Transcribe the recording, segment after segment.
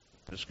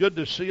It's good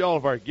to see all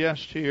of our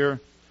guests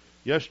here.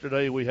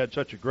 Yesterday we had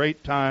such a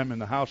great time in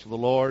the house of the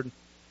Lord.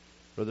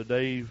 Brother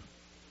Dave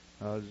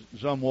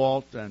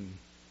Zumwalt and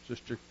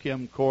Sister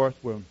Kim Korth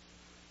were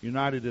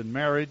united in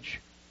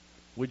marriage.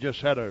 We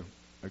just had a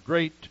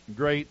great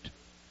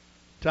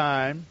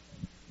time.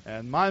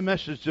 And my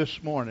message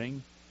this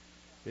morning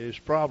is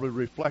probably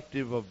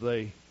reflective of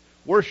the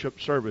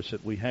worship service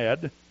that we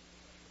had.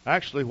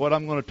 Actually, what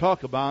I'm going to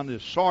talk about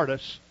is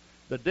Sardis,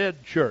 the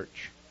dead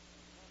church.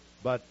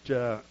 But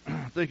I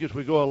think as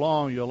we go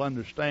along, you'll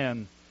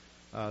understand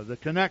the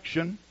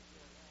connection.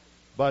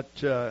 But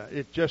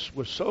it just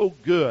was so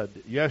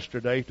good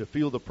yesterday to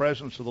feel the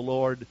presence of the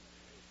Lord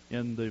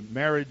in the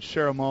marriage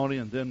ceremony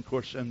and then, of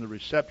course, in the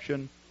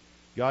reception.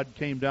 God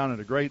came down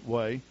in a great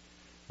way.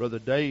 Brother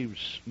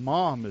Dave's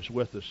mom is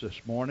with us this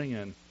morning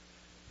and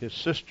his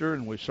sister,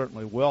 and we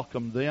certainly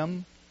welcome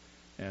them.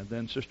 And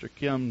then Sister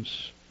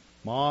Kim's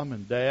mom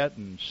and dad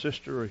and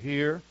sister are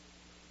here.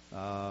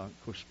 Of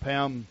course,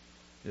 Pam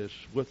is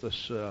with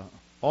us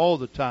all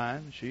the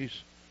time. She's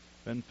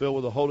been filled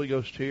with the Holy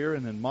Ghost here,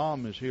 and then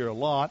Mom is here a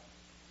lot.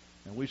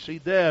 And we see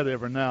Dad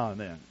every now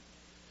and then.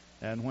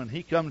 And when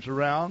he comes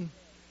around,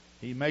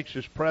 he makes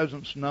his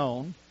presence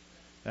known.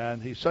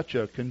 And he's such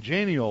a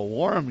congenial,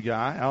 warm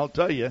guy, I'll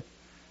tell you.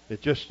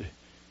 It just,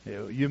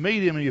 you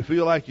meet him and you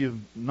feel like you've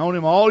known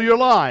him all your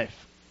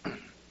life.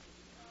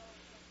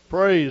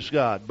 Praise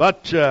God.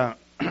 But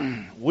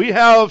we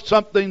have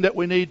something that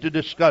we need to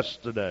discuss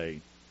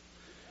today.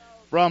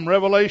 From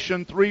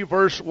Revelation 3,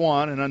 verse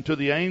 1, and unto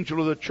the angel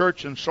of the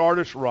church in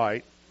Sardis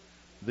write,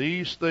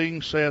 These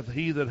things saith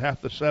he that hath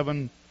the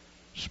 7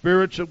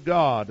 spirits of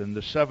God and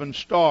the 7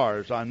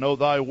 stars. I know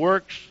thy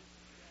works,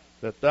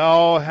 that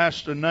thou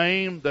hast a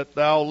name, that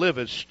thou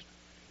livest,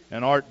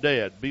 and art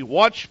dead. Be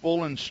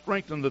watchful and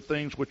strengthen the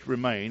things which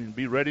remain, and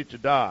be ready to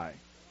die.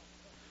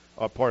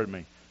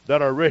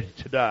 That are ready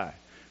to die.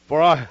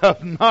 For I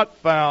have not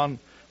found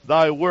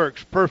thy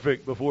works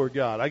perfect before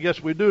God. I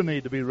guess we do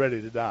need to be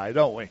ready to die,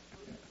 don't we?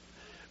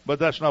 But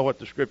that's not what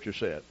the Scripture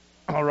said.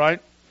 All right?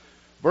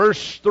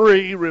 Verse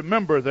 3,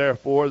 Remember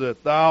therefore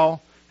that thou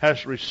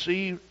hast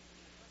received,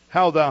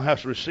 how thou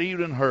hast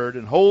received and heard,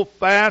 and hold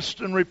fast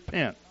and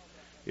repent.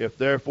 If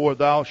therefore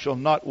thou shalt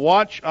not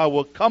watch, I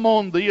will come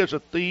on thee as a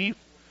thief,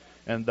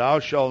 and thou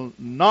shalt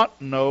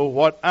not know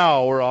what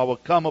hour I will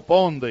come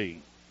upon thee.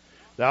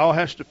 Thou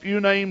hast a few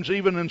names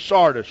even in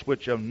Sardis,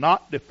 which have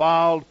not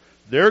defiled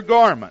their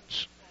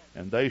garments,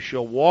 and they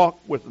shall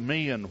walk with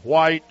me in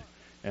white,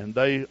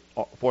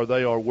 for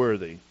they are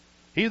worthy.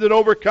 He that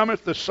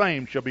overcometh, the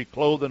same shall be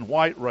clothed in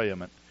white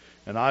raiment,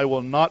 and I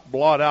will not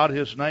blot out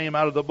his name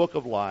out of the book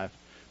of life,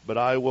 but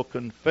I will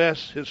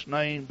confess his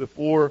name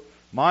before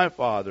my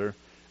Father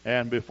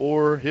and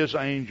before his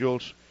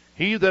angels.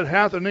 He that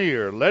hath an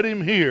ear, let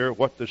him hear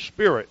what the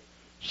Spirit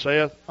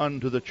saith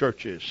unto the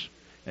churches.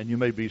 And you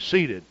may be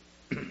seated.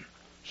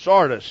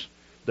 Sardis,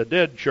 the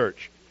dead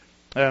church.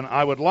 And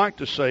I would like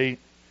to say,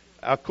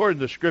 according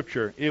to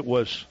Scripture, it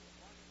was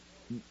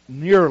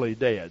nearly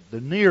dead, the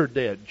near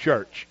dead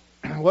church.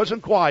 It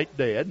wasn't quite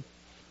dead,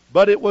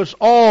 but it was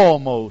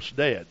almost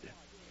dead.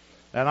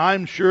 And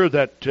I'm sure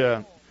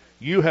that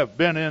you have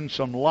been in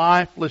some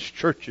lifeless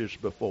churches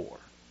before.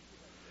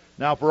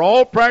 Now, for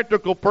all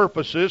practical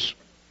purposes,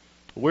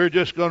 we're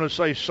just going to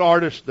say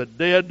Sardis, the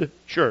dead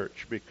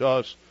church,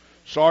 because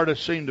Sardis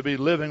seemed to be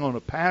living on a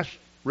past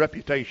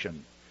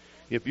reputation.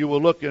 If you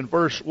will look in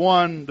verse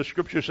 1, the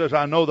Scripture says,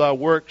 I know thy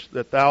works,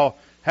 that thou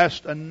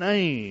hast a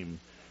name,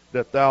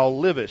 that thou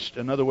livest.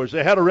 In other words,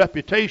 they had a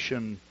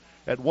reputation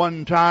at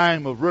one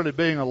time of really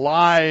being a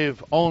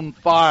live, on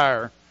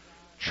fire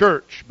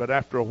church. But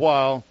after a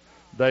while,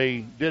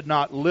 they did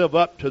not live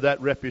up to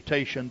that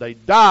reputation. They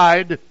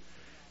died.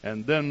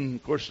 And then,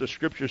 of course, the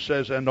Scripture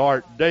says, and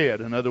art dead.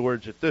 In other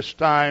words, at this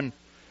time,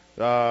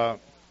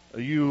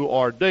 you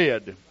are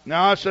dead.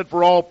 Now, I said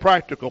for all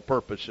practical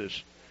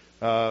purposes,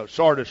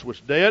 Sardis was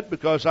dead,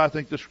 because I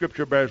think the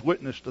Scripture bears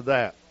witness to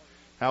that.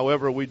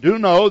 However, we do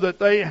know that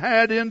they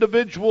had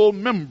individual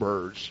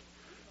members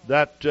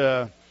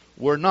that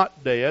were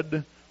not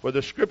dead. For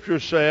the Scripture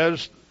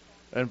says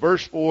in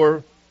verse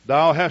 4,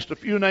 Thou hast a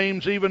few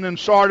names even in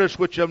Sardis,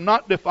 which have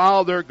not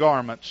defiled their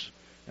garments,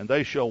 and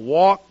they shall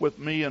walk with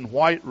me in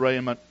white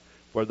raiment,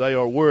 for they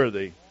are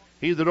worthy.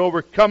 He that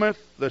overcometh,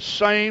 the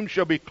same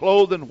shall be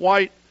clothed in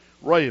white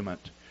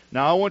raiment.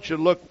 Now I want you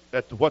to look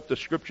at what the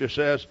Scripture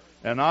says,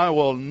 and I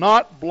will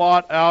not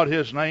blot out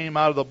his name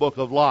out of the book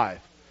of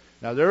life.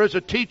 Now there is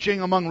a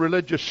teaching among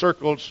religious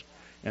circles,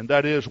 and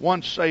that is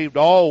once saved,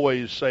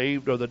 always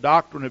saved, or the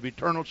doctrine of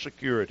eternal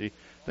security.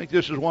 I think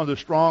this is one of the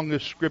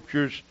strongest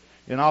scriptures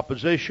in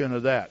opposition to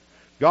that.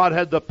 God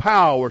had the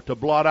power to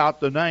blot out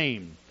the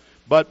name,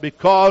 but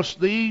because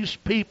these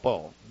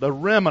people, the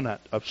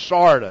remnant of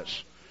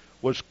Sardis,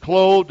 was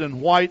clothed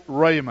in white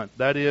raiment,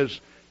 that is,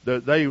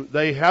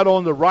 they had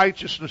on the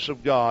righteousness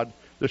of God,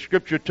 the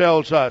Scripture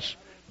tells us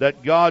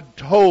that God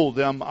told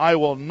them, I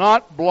will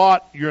not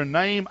blot your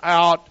name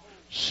out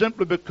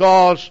simply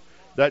because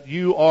that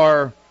you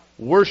are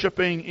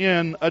worshiping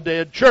in a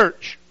dead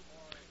church.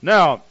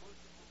 Now,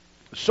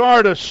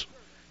 Sardis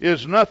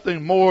is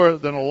nothing more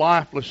than a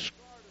lifeless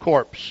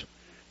corpse.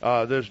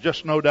 There's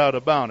just no doubt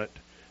about it.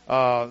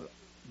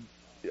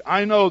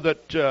 I know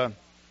that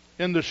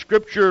in the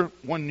Scripture,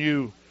 when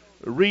you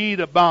read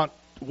about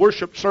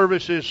worship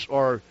services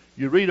or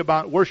you read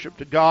about worship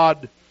to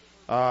God,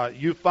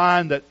 you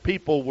find that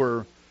people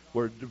were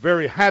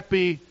very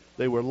happy,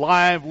 they were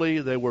lively,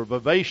 they were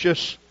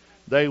vivacious,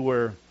 they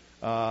were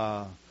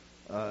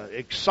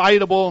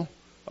excitable.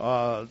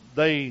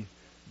 They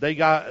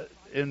got,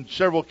 in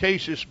several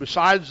cases,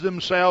 besides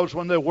themselves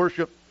when they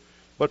worshiped.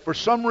 But for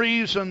some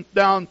reason,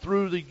 down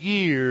through the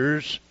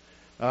years,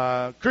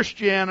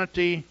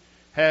 Christianity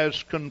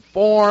has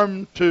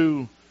conformed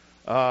to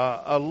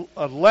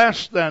a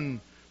less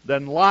than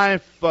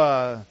life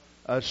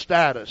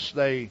status.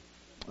 They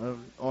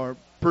are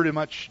pretty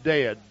much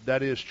dead.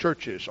 That is,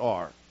 churches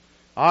are.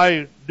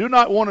 I do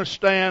not want to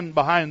stand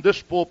behind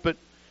this pulpit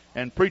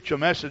and preach a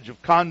message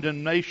of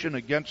condemnation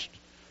against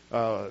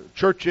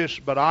churches,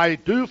 but I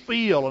do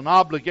feel an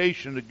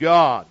obligation to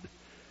God,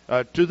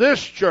 to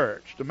this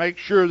church, to make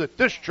sure that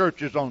this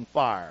church is on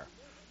fire,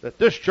 that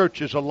this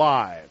church is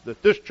alive,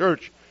 that this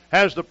church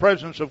has the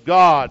presence of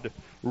God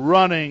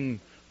running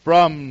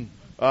from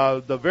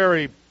the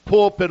very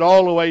pulpit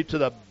all the way to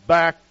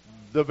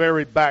the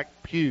very back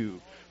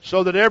pew,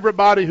 so that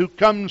everybody who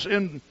comes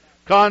in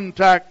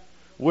contact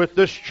with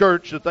this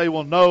church, that they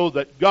will know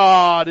that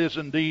God is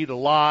indeed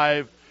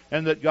alive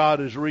and that God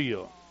is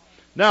real.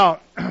 Now,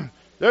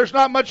 there's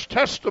not much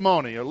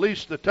testimony, at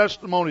least the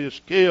testimony is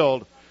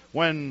killed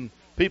when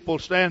people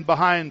stand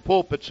behind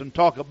pulpits and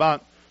talk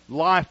about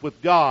life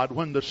with God,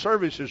 when the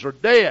services are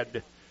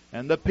dead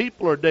and the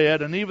people are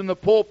dead and even the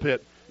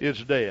pulpit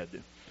is dead.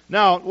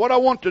 Now, what I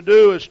want to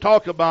do is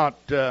talk about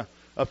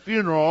a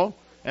funeral.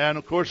 And,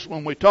 of course,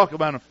 when we talk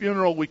about a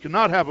funeral, we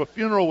cannot have a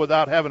funeral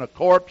without having a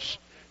corpse.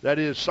 That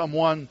is,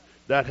 someone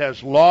that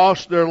has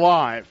lost their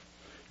life.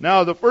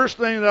 Now, the first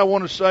thing that I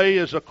want to say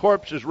is a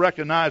corpse is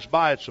recognized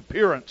by its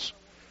appearance.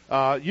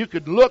 You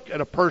could look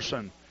at a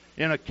person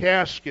in a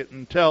casket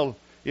and tell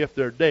if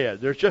they're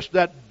dead. There's just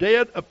that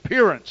dead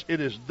appearance.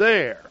 It is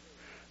there.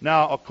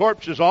 Now, a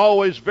corpse is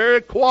always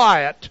very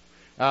quiet.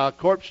 A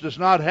corpse does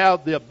not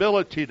have the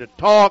ability to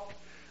talk.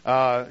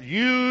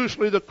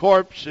 Usually the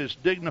corpse is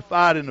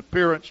dignified in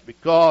appearance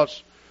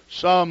because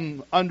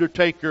some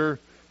undertaker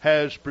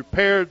has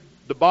prepared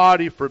the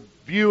body for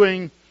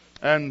viewing,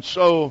 and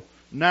so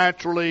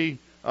naturally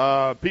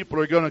people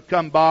are going to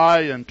come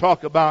by and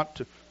talk about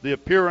the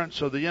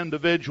appearance of the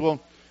individual.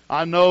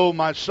 I know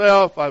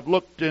myself, I've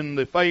looked in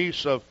the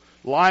face of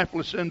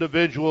lifeless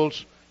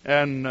individuals,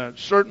 and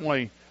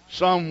certainly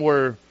some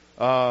were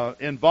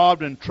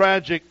involved in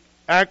tragic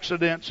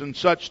accidents and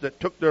such that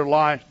took their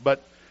life,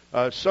 but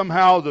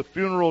somehow the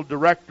funeral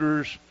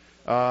directors,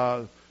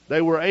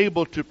 they were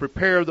able to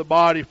prepare the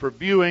body for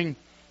viewing,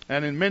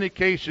 and in many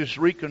cases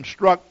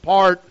reconstruct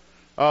part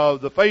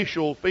of the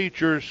facial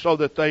features so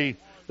that they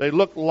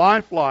look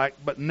lifelike.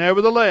 But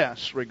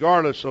nevertheless,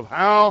 regardless of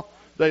how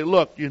they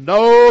look, you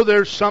know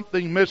there's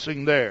something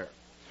missing there.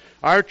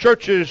 Our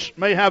churches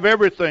may have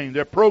everything,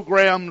 their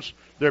programs,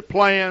 their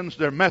plans,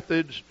 their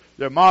methods,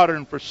 their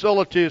modern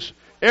facilities,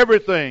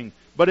 everything.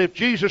 But if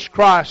Jesus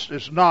Christ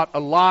is not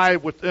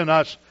alive within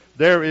us,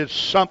 there is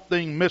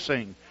something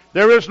missing.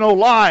 There is no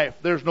life,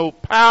 there's no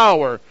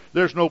power,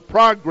 there's no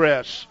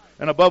progress,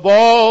 and above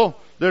all,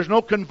 there's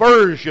no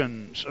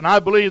conversions. And I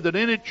believe that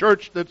any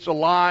church that's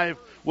alive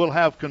will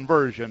have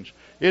conversions.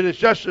 It is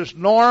just as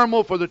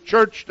normal for the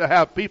church to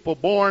have people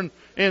born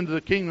into the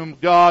kingdom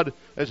of God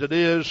as it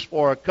is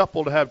for a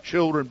couple to have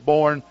children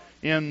born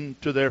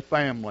into their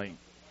family.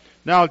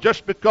 Now,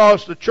 just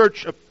because the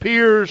church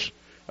appears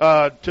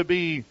to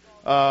be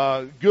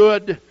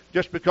good,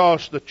 just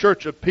because the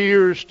church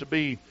appears to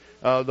be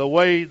the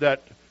way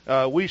that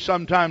we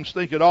sometimes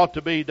think it ought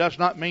to be, does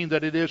not mean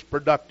that it is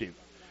productive.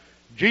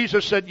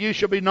 Jesus said, "You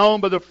shall be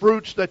known by the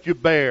fruits that you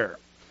bear."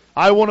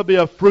 I want to be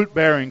a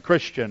fruit-bearing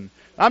Christian.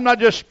 I'm not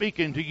just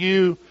speaking to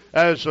you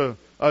as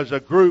a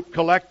group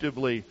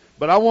collectively,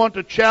 but I want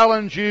to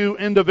challenge you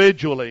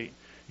individually.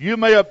 You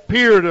may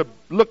appear to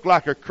look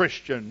like a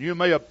Christian. You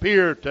may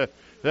appear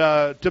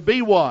to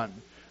be one.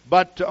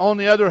 But on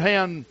the other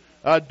hand,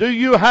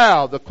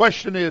 the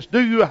question is,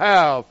 do you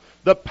have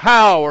the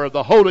power of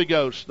the Holy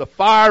Ghost, the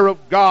fire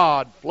of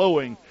God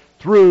flowing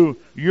through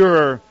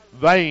your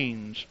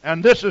veins?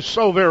 And this is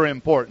so very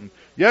important.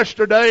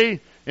 Yesterday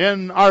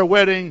in our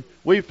wedding,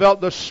 we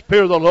felt the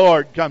Spirit of the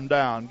Lord come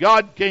down.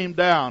 God came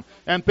down,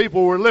 and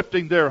people were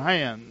lifting their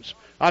hands.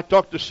 I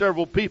talked to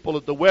several people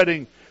at the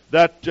wedding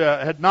that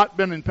had not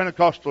been in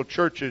Pentecostal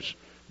churches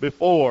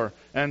before,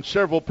 and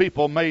several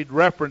people made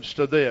reference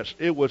to this.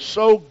 It was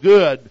so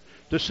good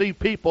to see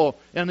people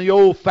in the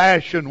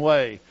old-fashioned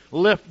way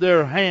lift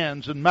their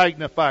hands and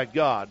magnify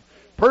God.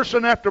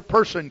 Person after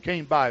person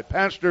came by.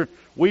 "Pastor,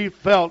 we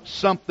felt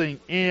something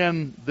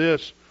in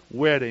this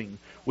wedding."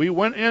 We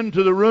went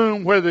into the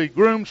room where the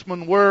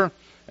groomsmen were,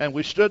 and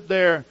we stood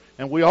there,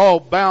 and we all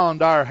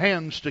bound our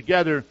hands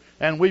together,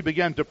 and we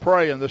began to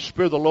pray, and the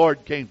Spirit of the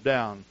Lord came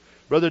down.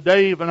 Brother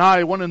Dave and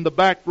I went in the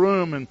back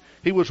room, and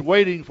he was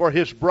waiting for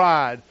his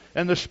bride,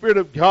 and the Spirit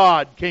of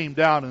God came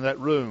down in that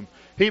room.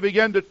 He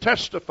began to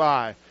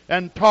testify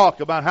and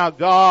talk about how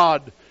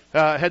God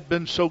had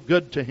been so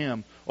good to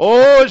him.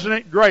 Oh, isn't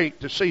it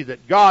great to see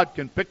that God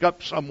can pick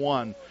up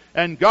someone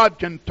and God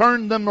can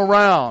turn them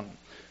around?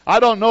 I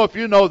don't know if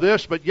you know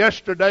this, but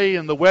yesterday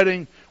in the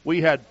wedding,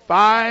 we had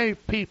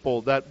 5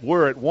 people that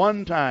were at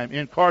one time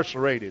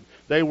incarcerated.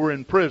 They were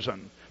in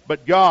prison.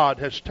 But God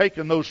has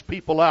taken those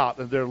people out,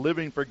 and they're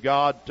living for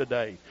God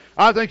today.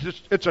 I think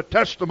it's a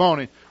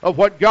testimony of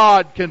what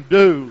God can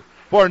do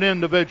for an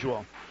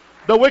individual.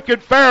 The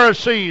wicked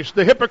Pharisees,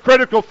 the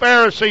hypocritical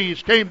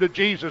Pharisees came to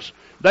Jesus.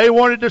 They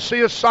wanted to see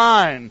a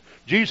sign.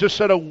 Jesus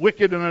said, a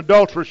wicked and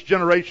adulterous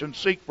generation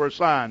seek for a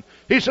sign.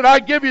 He said, I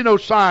give you no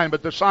sign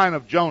but the sign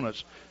of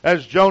Jonas.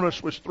 As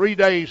Jonas was 3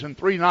 days and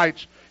 3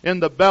 nights in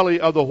the belly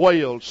of the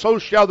whale, so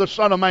shall the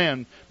Son of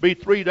Man be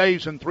 3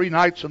 days and 3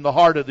 nights in the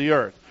heart of the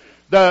earth.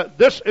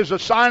 This is a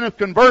sign of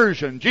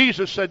conversion.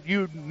 Jesus said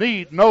you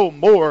need no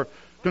more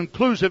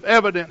conclusive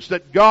evidence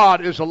that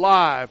God is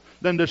alive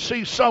than to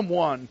see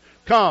someone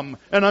come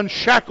and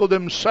unshackle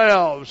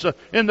themselves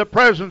in the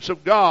presence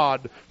of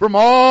God from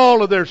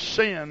all of their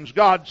sins.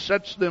 God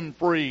sets them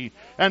free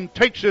and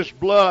takes His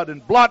blood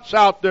and blots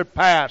out their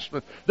past.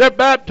 They're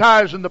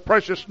baptized in the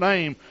precious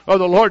name of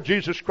the Lord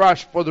Jesus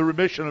Christ for the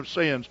remission of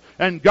sins,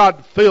 and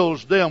God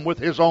fills them with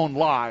His own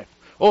life.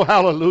 Oh,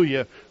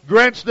 hallelujah.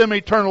 Grants them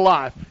eternal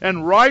life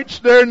and writes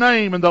their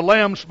name in the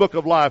Lamb's book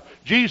of life.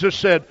 Jesus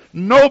said,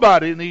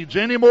 nobody needs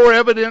any more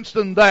evidence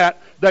than that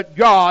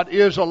God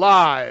is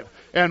alive.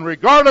 And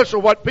regardless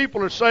of what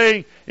people are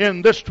saying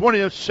in this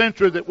 20th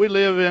century that we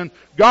live in,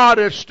 God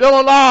is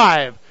still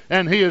alive,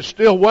 and He is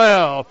still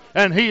well,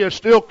 and He is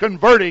still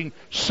converting,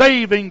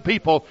 saving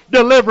people,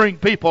 delivering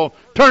people,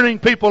 turning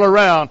people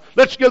around.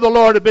 Let's give the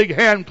Lord a big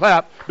hand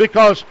clap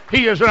because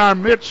He is in our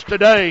midst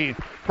today.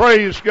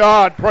 Praise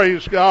God,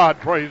 praise God,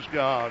 praise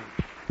God.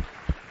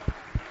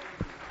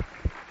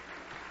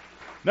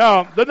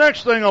 Now, the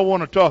next thing I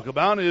want to talk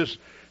about is,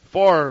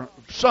 for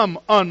some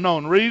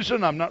unknown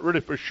reason, I'm not really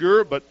for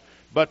sure, but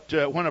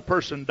when a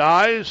person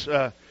dies,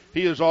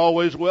 he is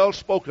always well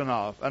spoken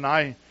of. And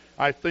I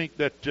think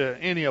that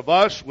any of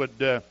us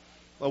would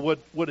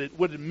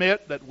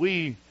admit that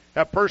we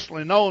have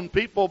personally known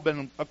people,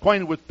 been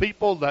acquainted with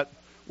people that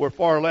were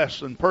far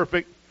less than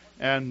perfect,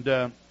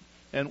 and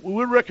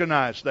we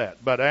recognize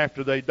that. But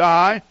after they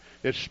die,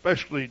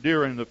 especially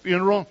during the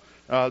funeral,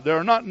 there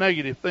are not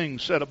negative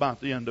things said about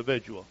the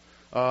individual.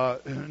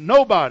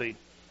 Nobody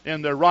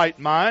in their right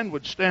mind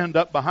would stand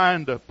up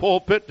behind a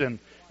pulpit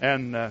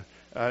and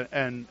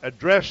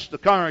address the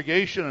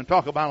congregation and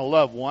talk about a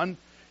loved one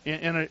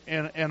in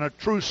a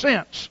true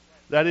sense.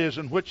 That is,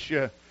 in which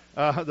the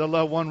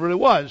loved one really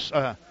was.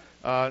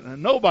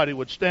 Nobody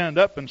would stand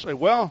up and say,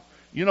 well,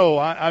 you know,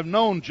 I've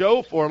known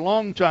Joe for a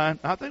long time.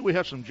 I think we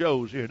have some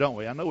Joes here, don't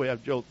we? I know we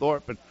have Joe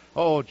Thorpe. And,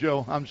 oh,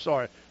 Joe, I'm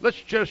sorry.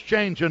 Let's just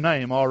change your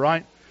name, all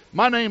right?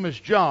 My name is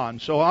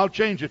John, so I'll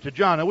change it to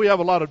John. And we have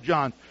a lot of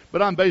Johns,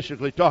 but I'm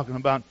basically talking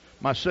about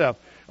myself.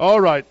 All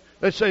right.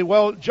 They say,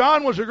 well,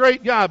 John was a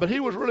great guy, but he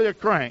was really a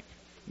crank.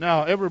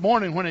 Now, every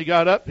morning when he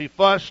got up, he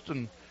fussed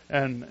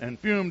and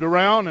fumed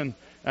around,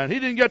 and he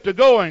didn't get to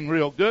going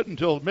real good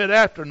until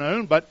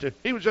mid-afternoon, but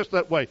he was just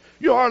that way.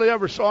 You hardly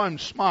ever saw him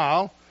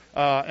smile,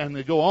 and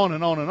they go on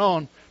and on and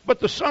on. But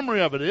the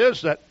summary of it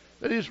is that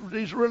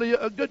he's really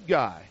a good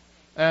guy,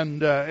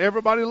 and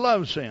everybody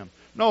loves him.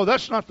 No,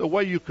 that's not the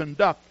way you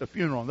conduct a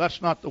funeral.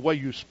 That's not the way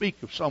you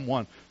speak of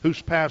someone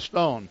who's passed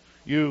on.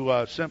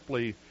 You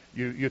simply...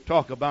 You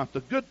talk about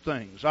the good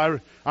things.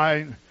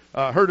 I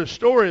heard a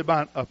story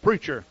about a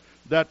preacher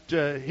that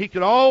he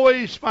could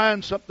always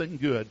find something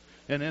good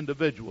in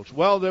individuals.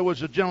 Well, there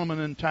was a gentleman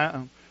in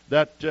town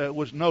that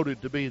was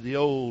noted to be the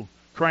old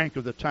crank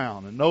of the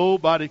town, and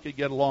nobody could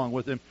get along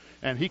with him,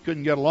 and he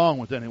couldn't get along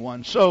with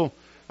anyone. So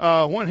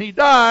when he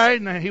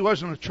died, and he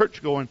wasn't a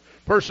church-going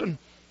person,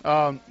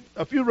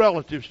 a few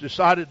relatives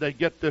decided they'd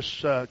get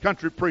this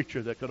country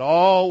preacher that could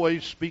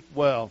always speak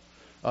well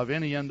of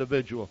any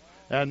individual.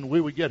 And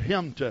we would get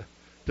him to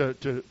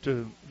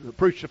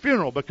preach the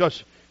funeral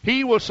because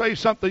he will say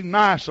something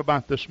nice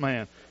about this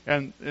man.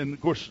 And of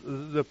course,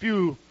 the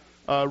few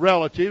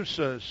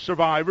relatives,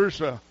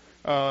 survivors,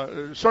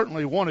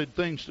 certainly wanted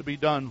things to be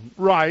done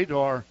right,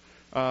 or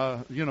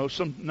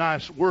some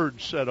nice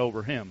words said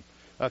over him.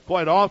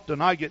 Quite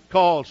often, I get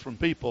calls from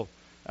people,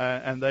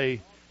 and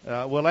they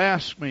will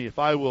ask me if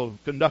I will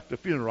conduct a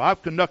funeral.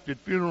 I've conducted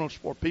funerals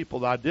for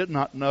people that I did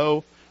not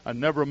know, I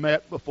never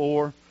met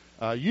before.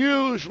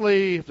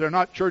 Usually, if they're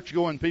not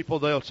church-going people,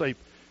 they'll say,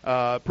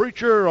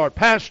 preacher or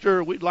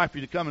pastor, we'd like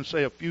you to come and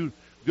say a few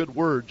good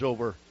words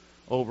over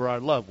our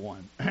loved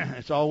one.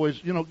 It's always,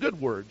 good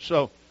words.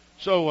 So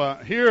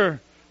here,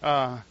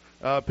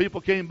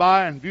 people came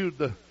by and viewed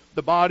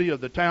the body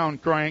of the town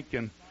crank,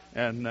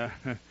 and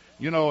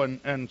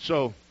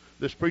so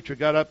this preacher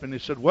got up and he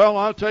said, well,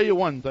 I'll tell you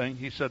one thing.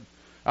 He said,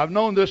 I've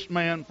known this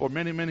man for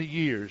many, many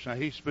years. Now,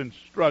 he's been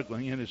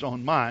struggling in his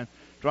own mind.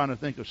 trying to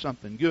think of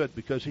something good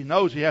because he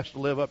knows he has to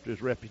live up to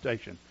his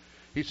reputation.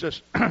 He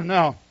says,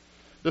 now,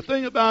 the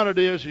thing about it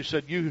is, he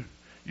said, you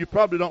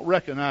probably don't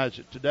recognize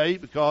it today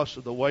because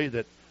of the way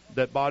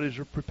that bodies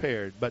are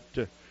prepared. But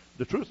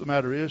the truth of the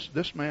matter is,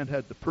 this man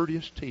had the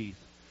prettiest teeth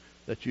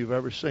that you've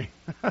ever seen.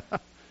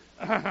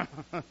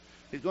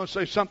 He's going to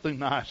say something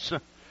nice.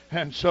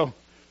 And so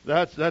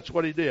that's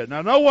what he did.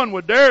 Now, no one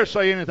would dare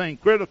say anything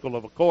critical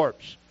of a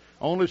corpse.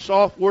 Only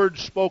soft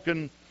words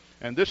spoken,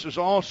 and this is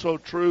also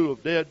true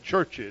of dead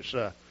churches.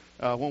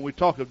 When we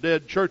talk of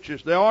dead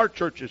churches, there are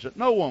churches that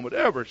no one would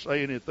ever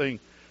say anything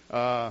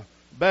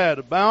bad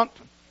about.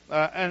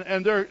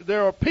 And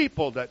there are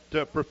people that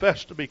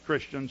profess to be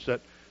Christians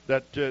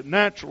that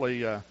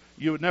naturally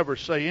you would never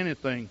say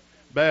anything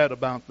bad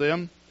about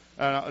them.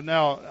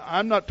 Now,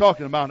 I'm not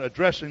talking about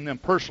addressing them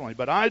personally,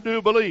 but I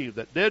do believe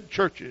that dead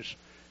churches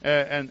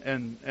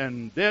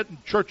and dead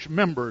church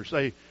members,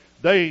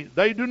 they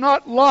do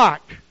not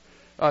like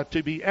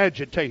to be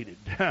agitated.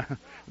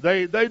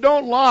 They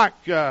don't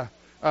like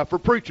for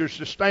preachers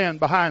to stand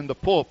behind the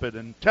pulpit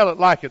and tell it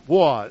like it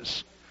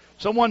was.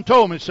 Someone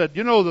told me, said,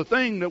 the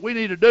thing that we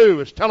need to do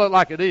is tell it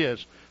like it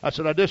is. I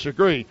said, I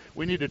disagree.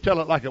 We need to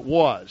tell it like it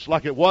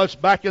was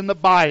back in the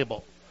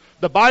Bible.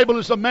 The Bible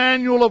is the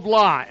manual of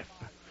life,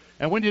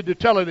 and we need to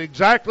tell it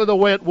exactly the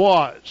way it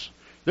was.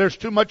 There's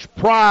too much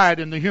pride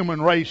in the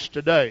human race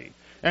today,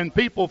 and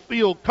people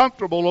feel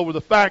comfortable over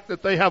the fact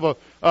that they have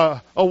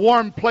a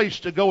warm place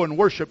to go and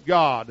worship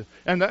God,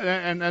 and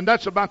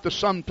that's about the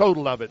sum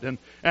total of it.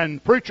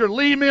 And preacher,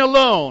 leave me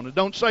alone, and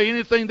don't say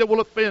anything that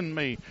will offend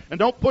me, and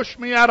don't push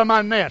me out of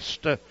my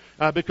nest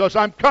because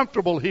I'm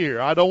comfortable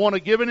here. I don't want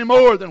to give any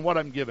more than what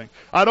I'm giving.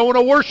 I don't want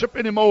to worship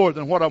any more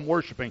than what I'm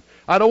worshiping.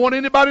 I don't want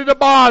anybody to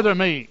bother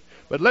me.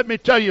 But let me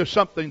tell you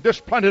something.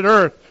 This planet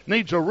Earth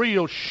needs a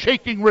real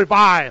shaking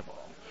revival.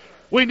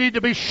 We need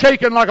to be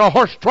shaken like a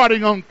horse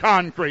trotting on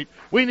concrete.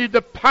 We need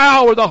the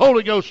power of the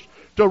Holy Ghost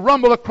to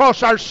rumble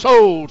across our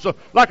souls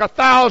like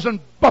 1,000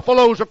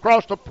 buffaloes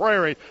across the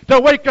prairie, to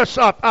wake us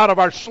up out of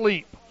our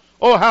sleep.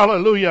 Oh,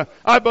 hallelujah.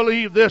 I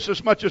believe this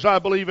as much as I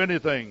believe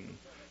anything.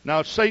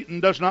 Now,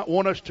 Satan does not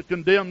want us to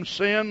condemn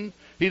sin.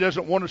 He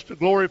doesn't want us to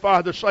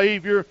glorify the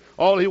Savior.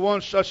 All he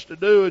wants us to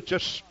do is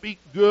just speak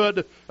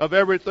good of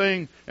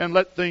everything and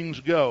let things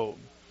go.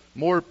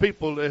 More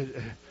people,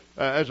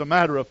 as a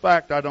matter of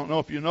fact, I don't know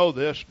if you know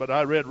this, but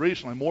I read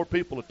recently, more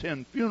people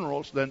attend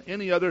funerals than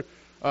any other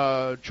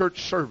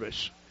church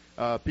service.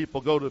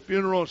 People go to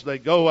funerals. They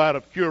go out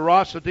of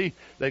curiosity.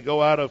 They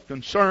go out of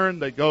concern.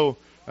 They go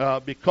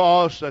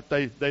because that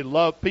they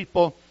love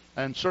people.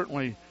 And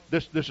certainly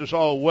this is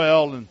all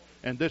well,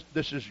 and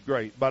this is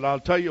great. But I'll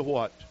tell you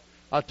what.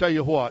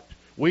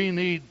 We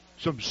need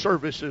some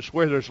services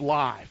where there's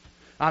life.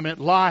 I mean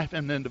life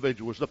in the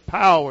individuals, the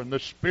power and the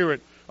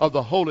Spirit of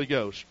the Holy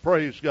Ghost.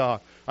 Praise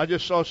God. I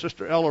just saw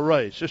Sister Ella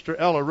Ray. Sister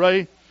Ella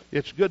Ray,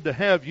 it's good to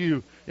have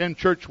you in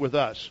church with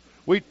us.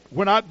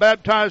 When I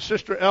baptized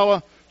Sister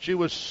Ella, she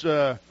was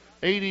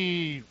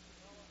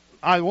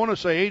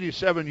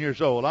 87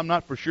 years old. I'm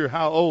not for sure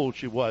how old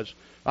she was.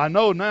 I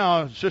know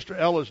now Sister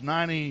Ella's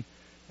 90.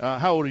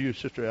 How old are you,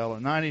 Sister Ella?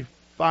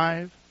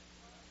 95?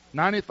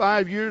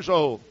 95 years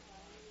old.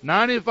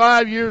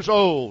 95 years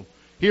old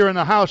here in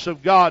the house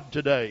of God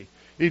today.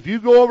 If you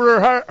go over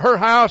to her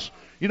house,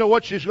 you know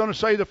what she's going to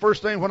say the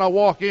first thing when I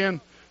walk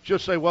in? She'll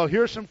say, well,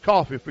 here's some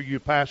coffee for you,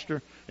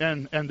 Pastor.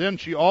 And then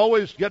she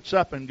always gets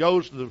up and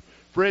goes to the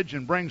fridge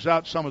and brings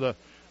out some of the,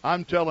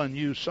 I'm telling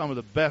you, some of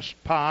the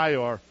best pie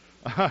or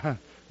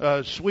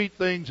sweet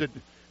things.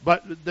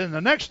 But then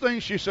the next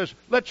thing she says,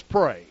 let's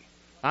pray.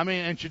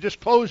 And she just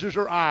closes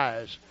her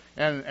eyes,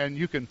 and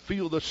you can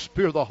feel the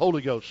Spirit of the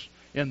Holy Ghost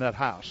in that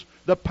house.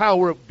 The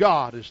power of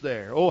God is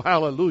there. Oh,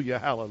 hallelujah,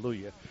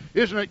 hallelujah.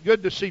 Isn't it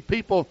good to see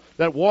people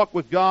that walk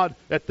with God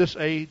at this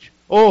age?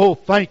 Oh,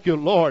 thank you,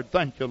 Lord,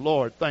 thank you,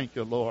 Lord, thank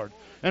you, Lord.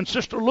 And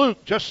Sister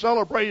Luke just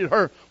celebrated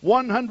her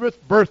 100th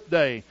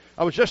birthday.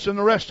 I was just in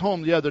the rest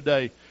home the other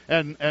day,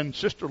 and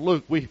Sister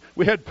Luke, we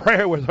had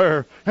prayer with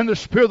her, and the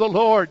Spirit of the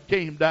Lord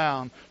came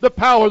down. The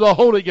power of the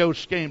Holy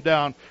Ghost came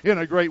down in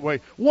a great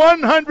way.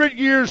 100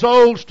 years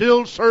old,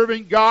 still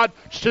serving God,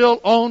 still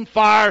on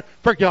fire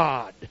for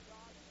God.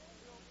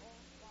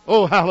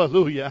 Oh,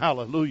 hallelujah,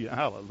 hallelujah,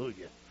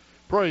 hallelujah.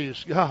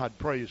 Praise God,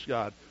 praise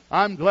God.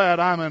 I'm glad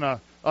I'm in a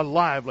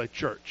lively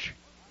church.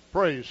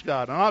 Praise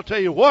God. And I'll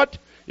tell you what,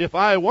 if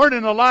I weren't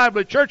in a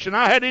lively church and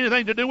I had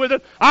anything to do with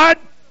it, I'd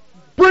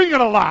bring it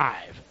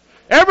alive.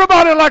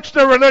 Everybody likes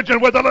their religion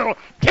with a little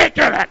kick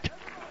in it.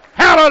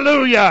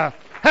 Hallelujah,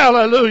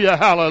 hallelujah,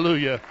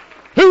 hallelujah.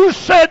 Who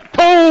said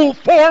cold,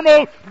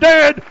 formal,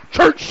 dead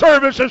church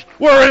services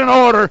were in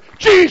order?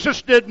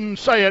 Jesus didn't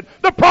say it.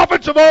 The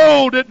prophets of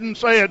old didn't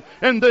say it.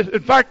 And in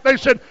fact, they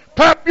said,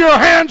 clap your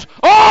hands,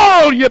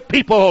 all you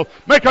people.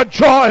 Make a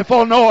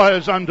joyful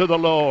noise unto the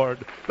Lord.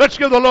 Let's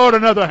give the Lord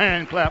another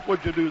hand clap.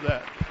 Would you do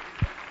that?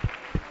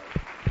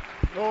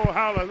 Oh,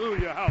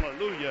 hallelujah,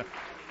 hallelujah.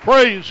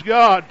 Praise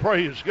God,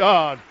 praise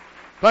God.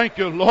 Thank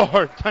you,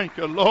 Lord, thank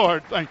you,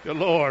 Lord, thank you,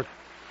 Lord.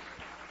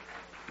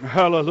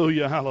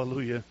 Hallelujah,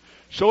 hallelujah.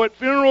 So at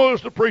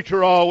funerals, the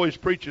preacher always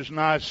preaches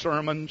nice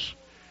sermons.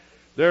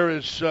 There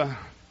is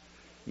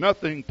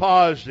nothing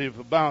positive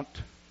about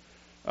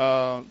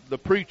the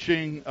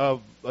preaching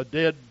of a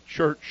dead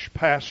church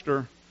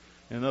pastor.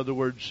 In other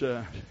words,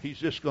 he's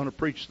just going to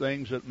preach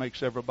things that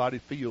makes everybody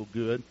feel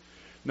good.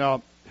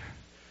 Now,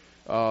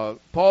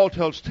 Paul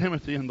tells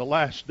Timothy in the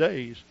last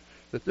days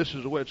that this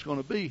is the way it's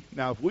going to be.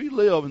 Now, if we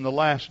live in the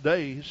last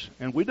days,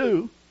 and we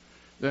do,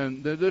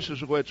 then this is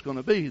the way it's going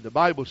to be. The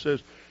Bible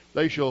says,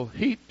 they shall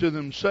heap to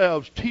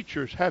themselves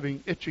teachers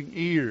having itching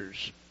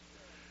ears.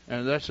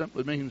 And that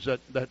simply means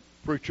that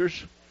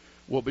preachers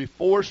will be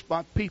forced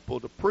by people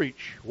to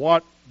preach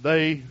what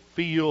they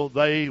feel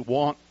they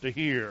want to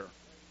hear.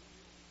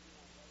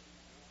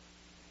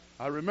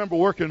 I remember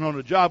working on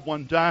a job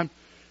one time,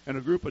 and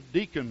a group of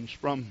deacons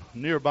from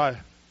nearby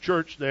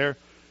church there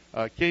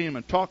came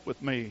and talked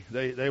with me.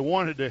 They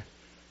wanted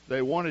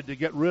to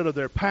get rid of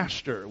their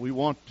pastor. We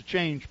want to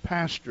change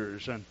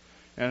pastors,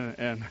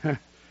 and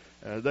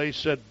they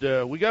said,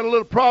 we got a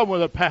little problem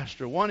with the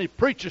pastor. One, he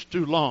preaches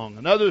too long.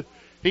 Another,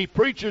 he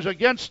preaches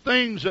against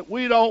things that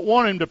we don't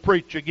want him to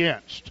preach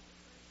against.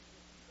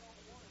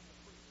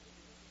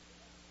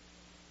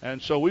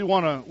 And so we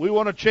want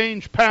to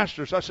change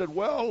pastors. I said,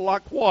 well,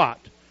 like what?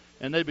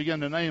 And they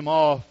began to name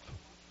off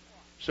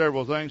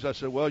several things. I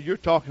said, well, you're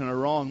talking to the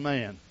wrong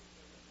man.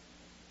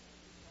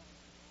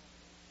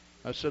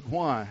 I said,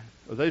 why?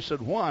 They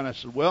said, why? And I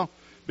said, well,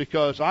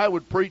 because I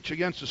would preach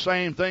against the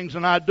same things,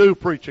 and I do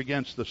preach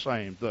against the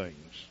same things.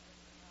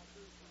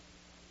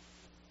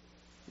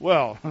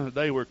 Well,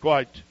 they were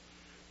quite,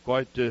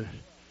 flabbergasted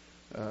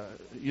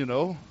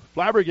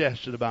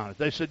about it.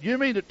 They said, you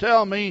mean to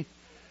tell me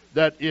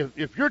that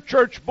if your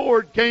church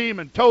board came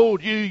and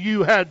told you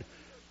you had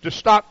to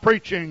stop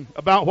preaching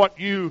about what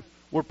you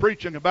were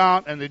preaching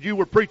about and that you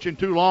were preaching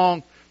too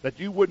long, that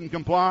you wouldn't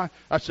comply?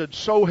 I said,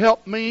 so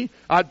help me,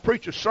 I'd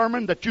preach a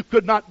sermon that you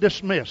could not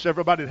dismiss.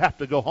 Everybody'd have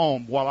to go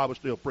home while I was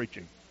still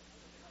preaching.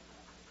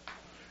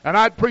 And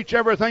I'd preach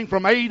everything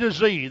from A to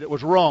Z that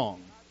was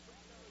wrong.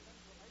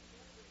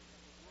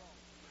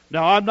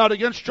 Now, I'm not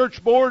against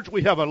church boards.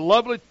 We have a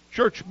lovely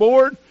church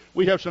board.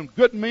 We have some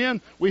good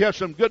men. We have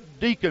some good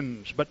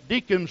deacons. But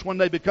deacons, when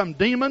they become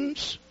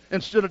demons,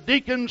 instead of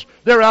deacons,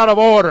 they're out of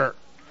order.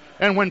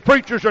 And when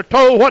preachers are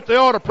told what they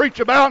ought to preach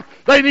about,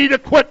 they need to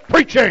quit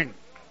preaching.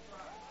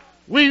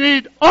 We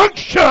need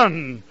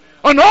unction,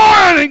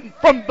 anointing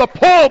from the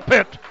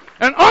pulpit,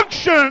 and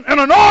unction and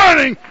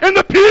anointing in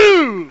the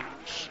pews.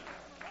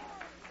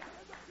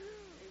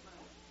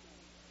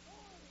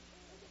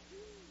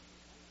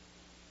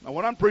 Now,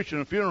 when I'm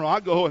preaching a funeral, I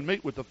go and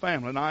meet with the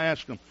family, and I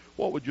ask them,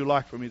 what would you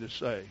like for me to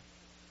say?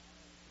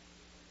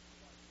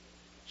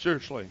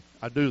 Seriously,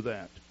 I do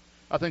that.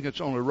 I think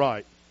it's only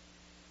right.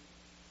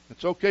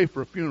 It's okay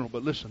for a funeral,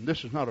 but listen,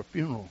 this is not a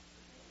funeral.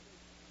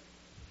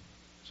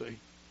 See?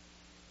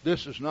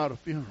 This is not a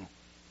funeral.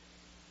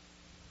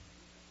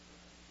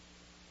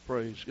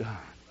 Praise God.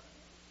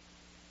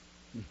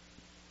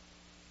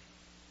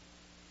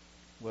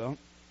 Well,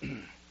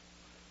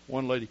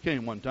 one lady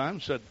came one time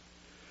and said,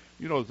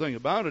 you know, the thing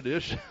about it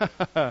is,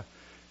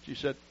 she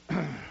said,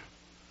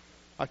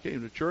 I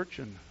came to church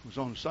and it was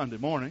on a Sunday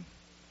morning.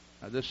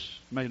 Now, this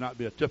may not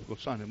be a typical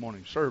Sunday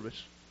morning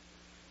service.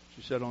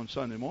 She said, on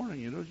Sunday morning,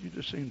 you know, you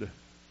just seemed to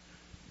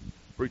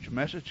preach a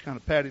message, kind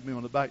of patted me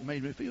on the back,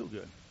 made me feel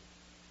good.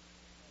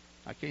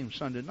 I came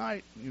Sunday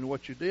night, and you know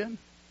what you did?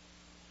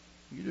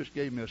 You just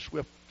gave me a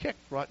swift kick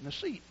right in the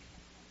seat.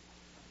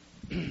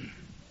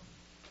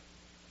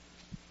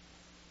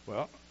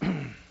 Well,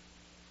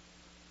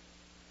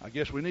 I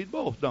guess we need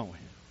both, don't we?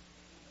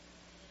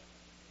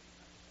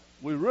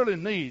 We really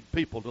need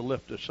people to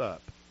lift us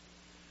up.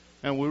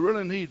 And we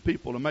really need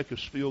people to make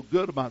us feel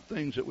good about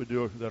things that we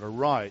do that are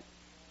right.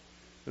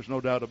 There's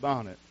no doubt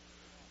about it.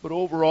 But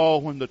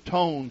overall, when the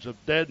tones of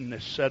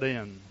deadness set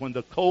in, when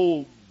the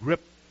cold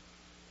grip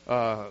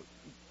of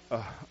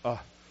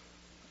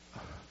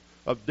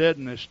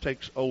deadness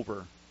takes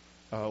over,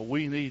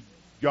 we need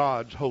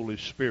God's Holy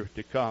Spirit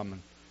to come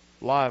and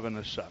liven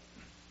us up.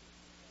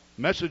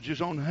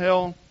 Messages on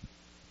hell.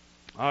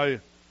 I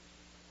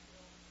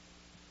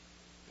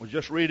was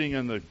just reading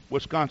in the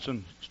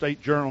Wisconsin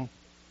State Journal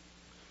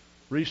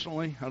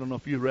recently. I don't know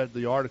if you read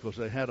the articles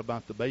they had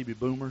about the baby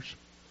boomers.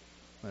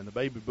 And the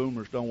baby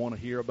boomers don't want to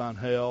hear about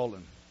hell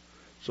and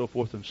so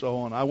forth and so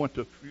on. I went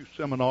to a few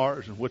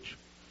seminars in which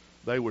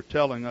they were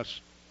telling us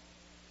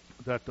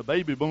that the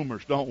baby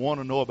boomers don't want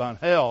to know about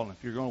hell. And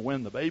if you're going to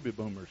win the baby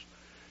boomers,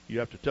 you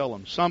have to tell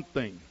them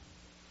something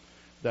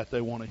that they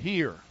want to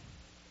hear.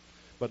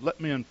 But let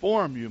me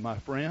inform you, my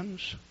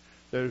friends,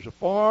 there's a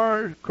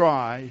far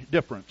cry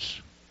difference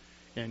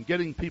in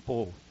getting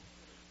people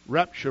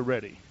rapture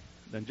ready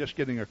than just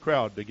getting a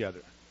crowd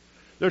together.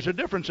 There's a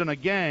difference in a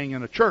gang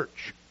and a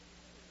church.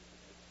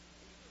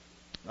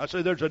 I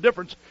say there's a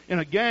difference in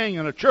a gang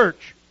and a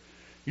church.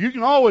 You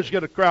can always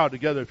get a crowd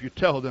together if you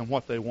tell them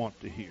what they want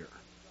to hear.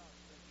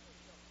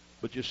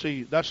 But you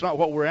see, that's not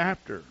what we're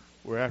after.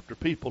 We're after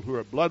people who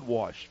are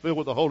blood-washed, filled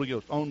with the Holy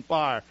Ghost, on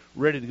fire,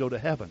 ready to go to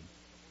heaven.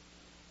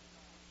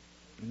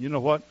 And you know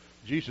what?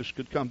 Jesus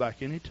could come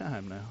back any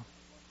time now.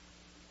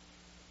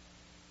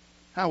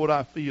 How would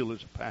I feel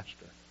as a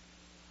pastor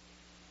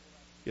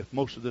if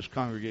most of this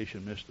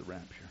congregation missed the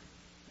rapture,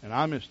 and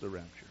I missed the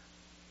rapture,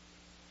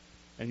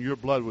 and your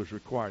blood was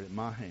required at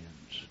my hands?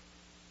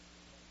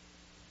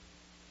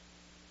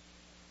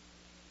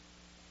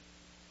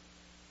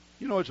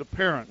 You know, as a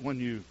parent, when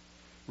you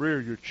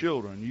rear your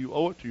children, you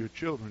owe it to your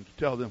children to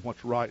tell them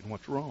what's right and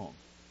what's wrong.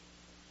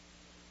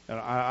 And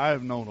I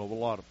have known of a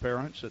lot of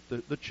parents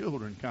that the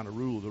children kind of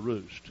rule the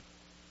roost.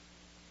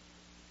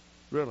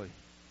 Really.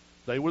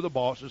 They were the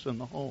bosses in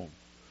the home.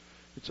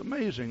 It's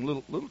amazing.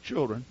 Little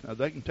children,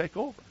 they can take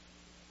over.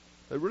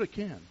 They really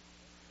can.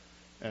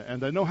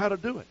 And they know how to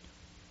do it.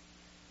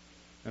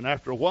 And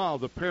after a while,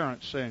 the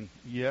parents saying,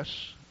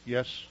 yes,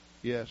 yes,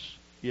 yes,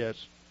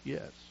 yes,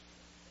 yes.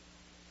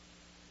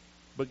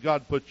 But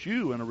God puts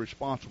you in a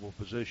responsible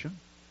position.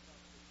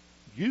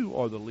 You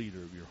are the leader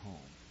of your home.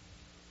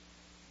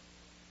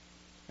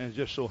 And it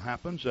just so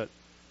happens that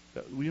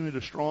we need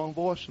a strong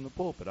voice in the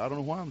pulpit. I don't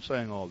know why I'm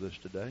saying all this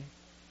today.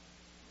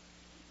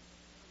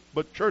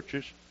 But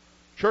churches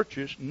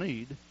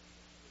need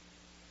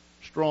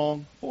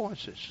strong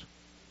voices.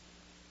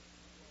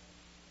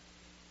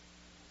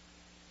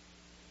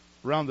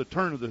 Around the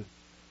turn of the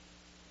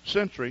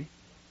century,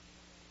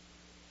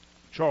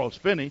 Charles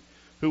Finney,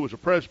 who was a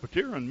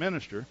Presbyterian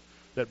minister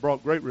that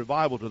brought great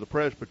revival to the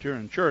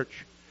Presbyterian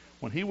church,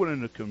 when he went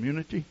into the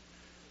community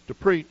to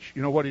preach,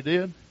 you know what he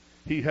did?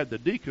 He had the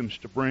deacons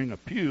to bring a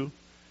pew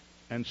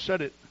and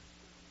set it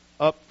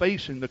up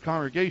facing the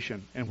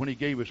congregation. And when he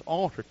gave his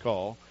altar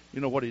call,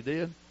 you know what he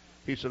did?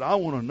 He said, I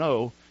want to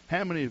know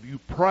how many of you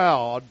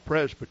proud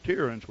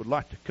Presbyterians would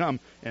like to come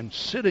and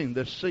sit in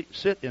this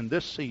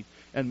seat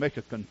and make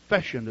a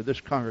confession to this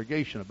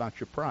congregation about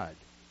your pride.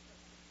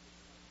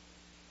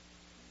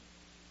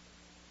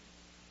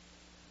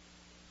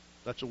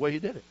 That's the way he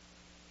did it.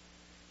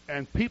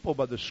 And people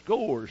by the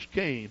scores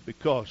came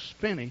because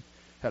Finney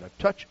had a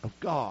touch of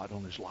God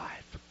on his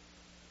life.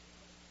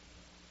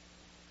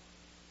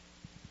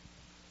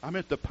 I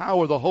meant the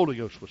power of the Holy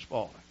Ghost was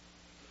falling.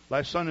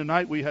 Last Sunday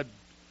night we had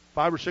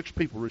 5 or 6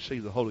 people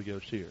receive the Holy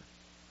Ghost here.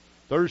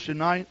 Thursday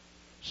night,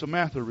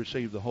 Samantha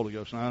received the Holy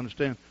Ghost. And I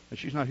understand that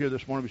she's not here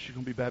this morning, but she's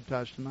going to be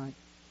baptized tonight.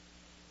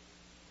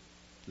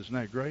 Isn't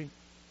that great?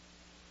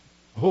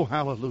 Oh,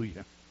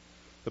 hallelujah.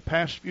 The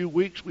past few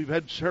weeks we've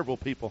had several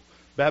people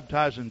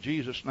baptized in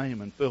Jesus'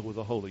 name and filled with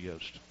the Holy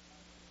Ghost.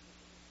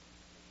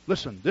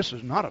 Listen, this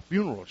is not a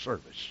funeral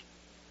service.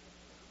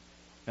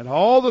 And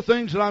all the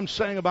things that I'm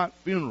saying about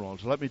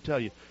funerals, let me tell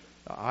you,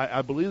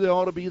 I believe they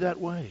ought to be that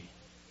way.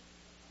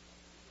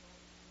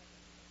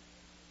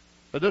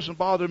 That doesn't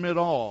bother me at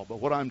all, but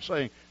what I'm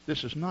saying,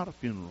 this is not a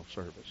funeral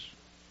service.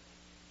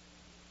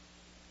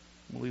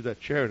 I'm going to leave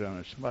that chair down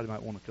there. Somebody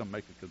might want to come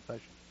make a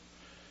confession.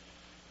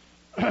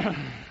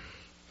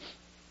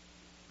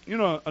 You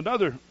know,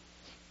 another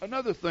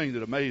thing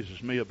that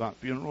amazes me about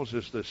funerals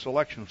is the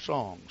selection of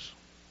songs.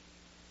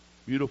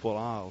 Beautiful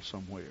Isle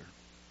Somewhere.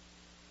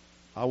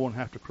 I won't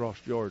have to cross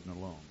Jordan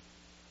alone.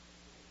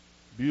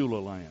 Beulah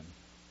Land.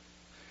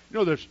 You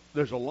know,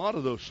 there's a lot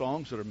of those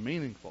songs that are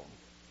meaningful,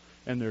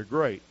 and they're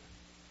great.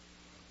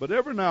 But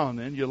every now and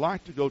then, you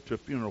like to go to a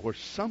funeral where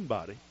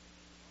somebody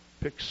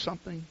picks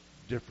something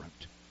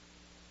different.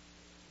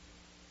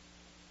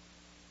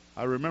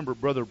 I remember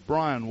Brother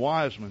Brian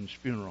Wiseman's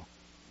funeral.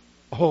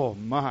 Oh,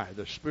 my,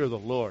 the Spirit of the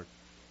Lord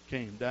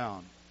came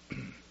down.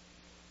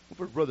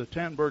 For Brother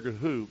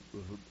Tanberger,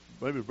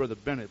 maybe Brother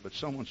Bennett, but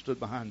someone stood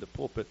behind the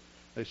pulpit.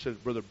 They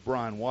said, Brother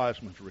Brian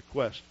Wiseman's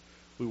request,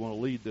 we want to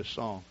lead this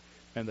song.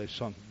 And they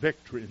sung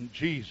Victory in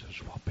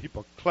Jesus while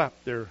people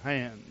clapped their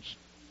hands.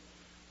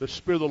 The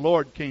Spirit of the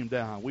Lord came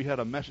down. We had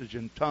a message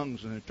in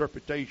tongues and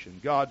interpretation.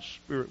 God's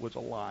Spirit was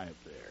alive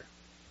there.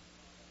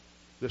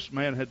 This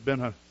man had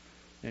been an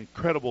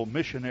incredible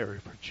missionary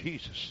for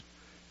Jesus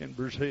in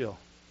Brazil.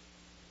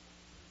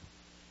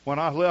 When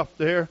I left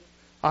there,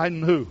 I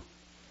knew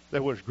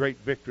there was great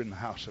victory in the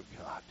house of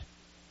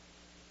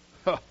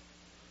God.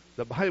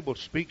 The Bible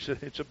speaks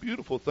it. It's a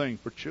beautiful thing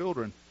for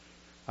children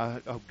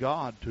of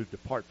God to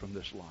depart from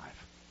this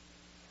life.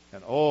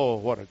 And oh,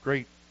 what a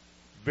great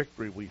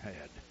victory we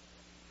had.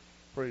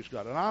 Praise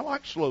God. And I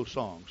like slow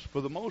songs.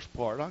 For the most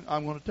part,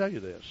 I'm going to tell you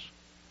this.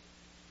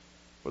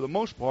 For the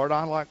most part,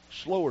 I like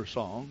slower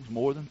songs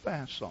more than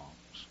fast songs.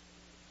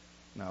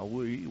 Now,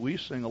 we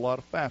sing a lot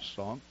of fast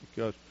songs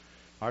because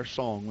our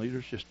song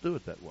leaders just do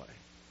it that way.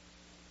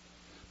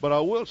 But I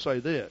will say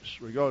this,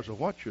 regardless of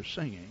what you're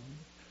singing,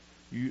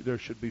 there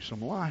should be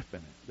some life in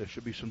it. There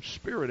should be some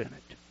spirit in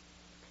it.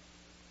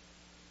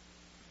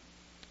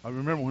 I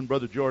remember when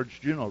Brother George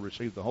Juno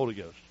received the Holy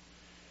Ghost.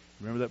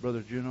 Remember that,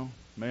 Brother Juno?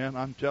 Man,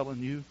 I'm telling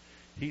you,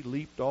 he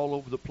leaped all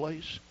over the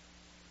place.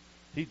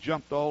 He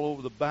jumped all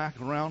over the back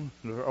around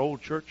our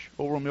old church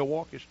over on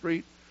Milwaukee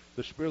Street.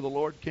 The Spirit of the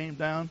Lord came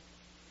down.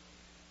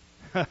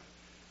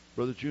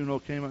 Brother Juno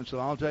came up and said,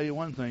 I'll tell you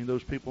one thing,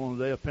 those people on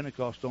the day of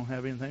Pentecost don't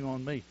have anything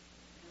on me.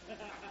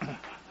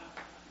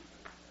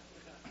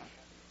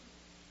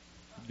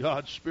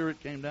 God's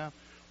Spirit came down.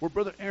 Well,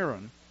 Brother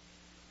Aaron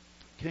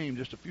came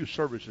just a few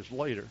services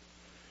later.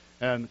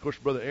 And, of course,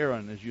 Brother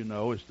Aaron, as you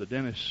know, is the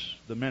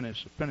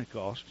menace of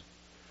Pentecost.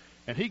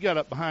 And he got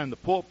up behind the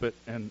pulpit,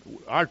 and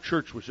our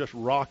church was just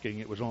rocking.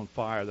 It was on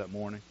fire that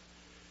morning.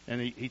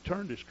 And he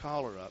turned his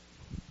collar up.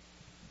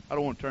 I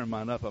don't want to turn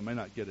mine up. I may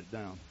not get it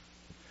down.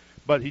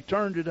 But he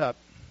turned it up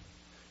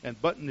and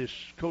buttoned his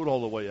coat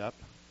all the way up.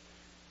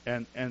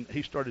 And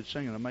he started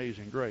singing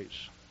Amazing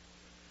Grace.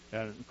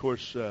 And, of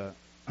course,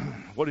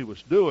 what he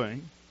was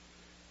doing,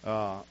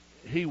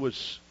 he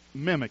was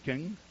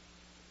mimicking.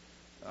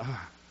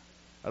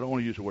 I don't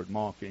want to use the word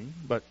mocking,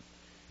 but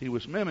he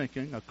was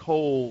mimicking a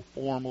cold,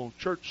 formal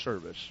church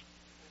service.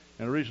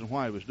 And the reason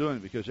why he was doing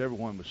it because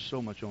everyone was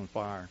so much on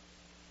fire.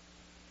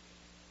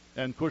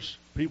 And, of course,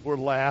 people were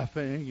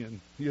laughing, and,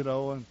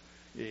 and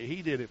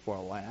he did it for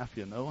a laugh,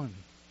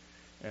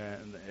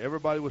 and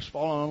everybody was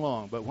following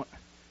along. But when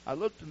I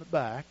looked in the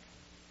back,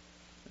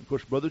 and of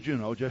course, Brother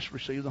Juno just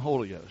received the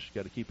Holy Ghost. You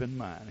got to keep in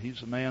mind.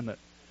 He's the man that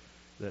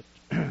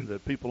the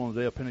people on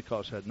the day of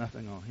Pentecost had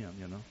nothing on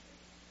him,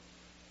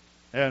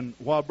 And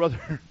while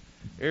Brother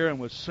Aaron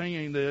was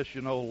singing this,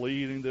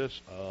 leading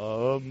this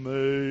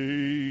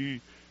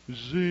Amazing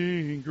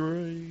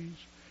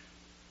Grace,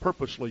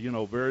 purposely,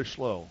 very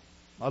slow.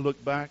 I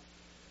looked back.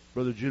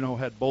 Brother Juno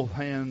had both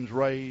hands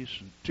raised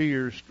and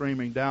tears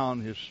streaming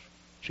down his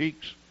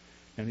cheeks,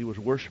 and he was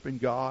worshiping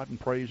God and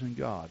praising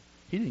God.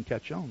 He didn't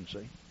catch on,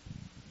 see.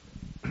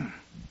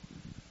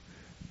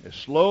 As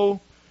slow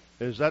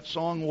as that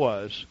song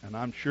was, and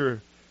I'm sure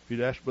if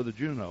you'd ask Brother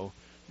Juno,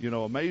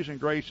 Amazing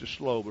Grace is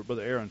slow, but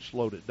Brother Aaron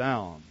slowed it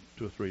down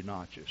 2 or 3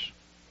 notches.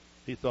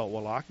 He thought,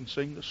 well, I can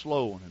sing the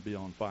slow one and be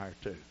on fire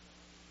too.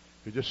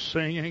 You're just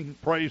singing,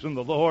 praising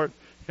the Lord.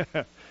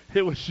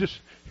 It was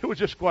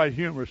just quite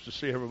humorous to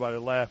see everybody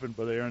laughing,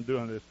 Brother Aaron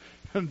doing this,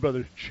 and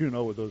Brother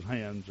Juno with those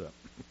hands up.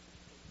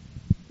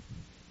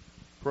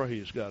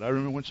 Praise God. I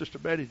remember when Sister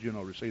Betty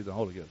Juno received the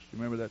Holy Ghost. You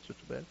remember that,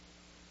 Sister Betty?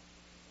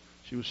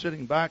 She was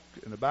sitting back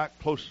in the back,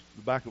 close to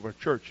the back of our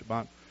church,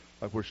 about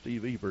like where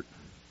Steve Ebert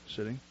is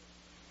sitting.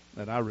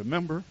 And I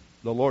remember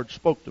the Lord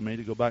spoke to me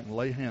to go back and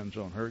lay hands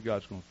on her.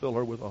 God's going to fill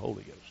her with the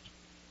Holy Ghost.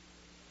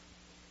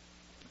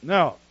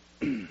 Now,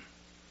 she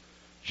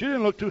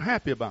didn't look too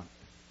happy about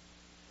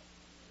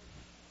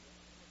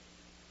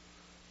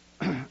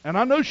it. And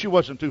I know she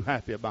wasn't too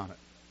happy about it.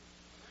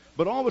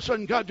 But all of a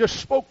sudden, God just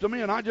spoke to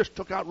me, and I just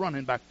took out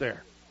running back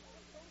there.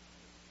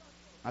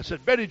 I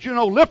said, Betty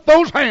Juno, lift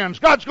those hands.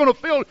 God's going to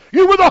fill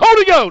you with the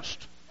Holy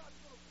Ghost.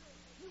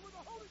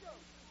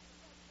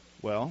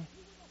 Well,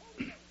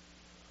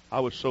 I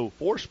was so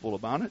forceful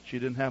about it, she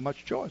didn't have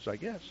much choice, I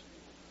guess.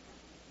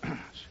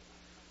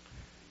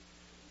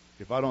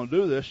 If I don't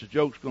do this, the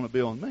joke's going to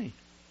be on me.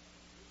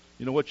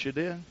 You know what she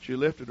did? She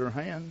lifted her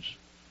hands.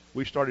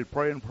 We started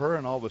praying for her,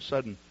 and all of a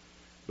sudden,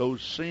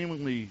 those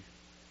seemingly,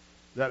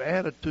 that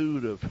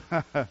attitude of,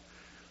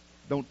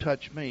 don't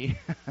touch me,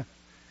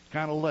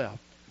 kind of left.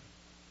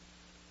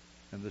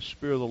 And the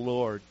Spirit of the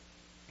Lord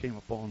came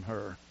upon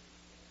her.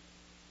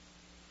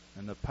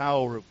 And the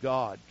power of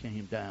God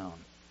came down.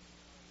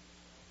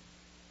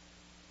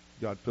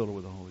 God filled her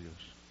with the Holy Ghost.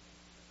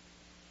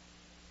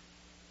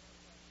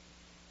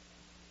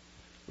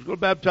 I was going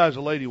to baptize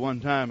a lady one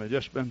time. I'd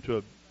just been to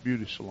a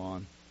beauty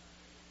salon.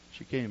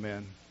 She came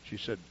in. She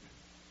said,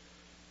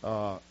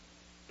 I'm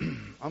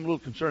a little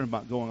concerned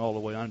about going all the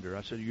way under.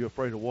 I said, are you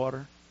afraid of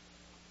water?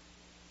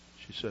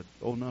 She said,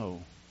 oh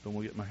no, don't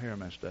want to get my hair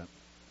messed up.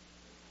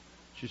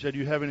 She said,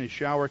 you have any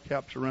shower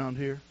caps around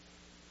here?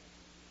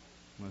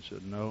 And I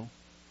said, no.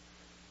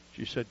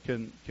 She said,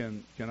 can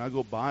I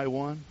go buy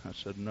one? I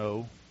said,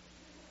 no.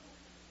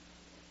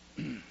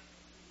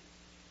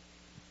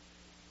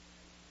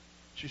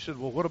 She said,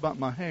 well, what about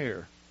my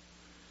hair?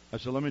 I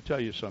said, let me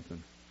tell you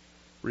something.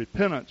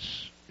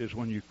 Repentance is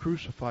when you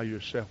crucify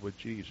yourself with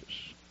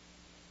Jesus.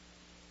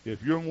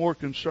 If you're more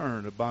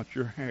concerned about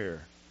your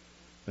hair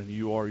than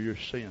you are your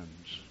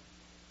sins,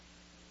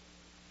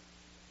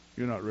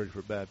 you're not ready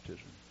for baptism.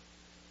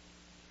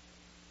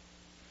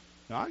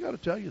 Now, I got to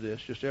tell you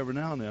this, just every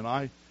now and then,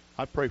 I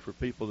pray for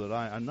people that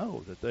I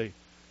know that they,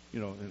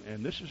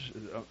 and this is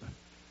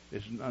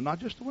not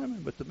just the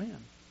women, but the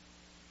men.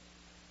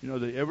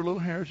 Every little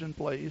hair is in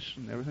place,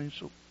 and everything's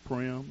so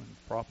prim and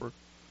proper.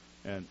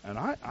 And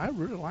I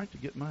really like to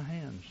get my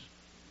hands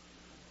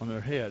on their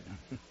head.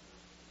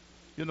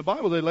 In the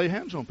Bible, they lay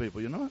hands on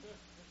people, you know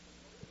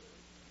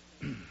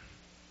it?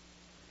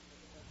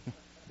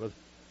 But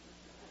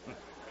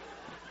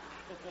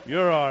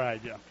you're all right,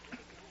 yeah.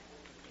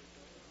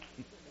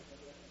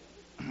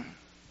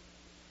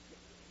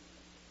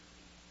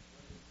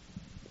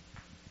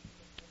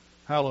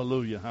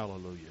 Hallelujah,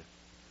 hallelujah,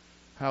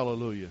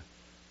 hallelujah.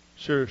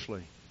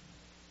 Seriously,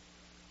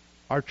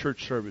 our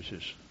church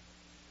services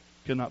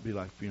cannot be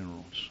like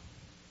funerals.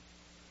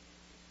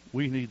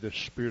 We need the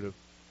Spirit of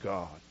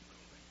God.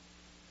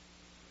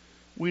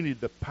 We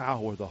need the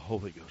power of the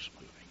Holy Ghost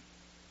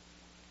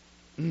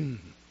moving.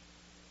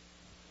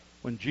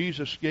 When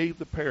Jesus gave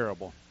the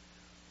parable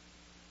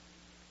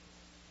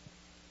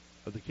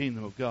of the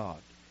kingdom of God,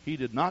 he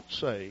did not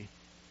say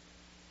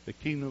The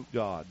kingdom of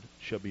God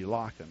shall be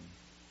likened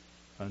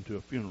unto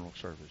a funeral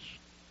service,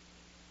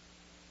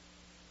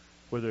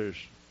 where there's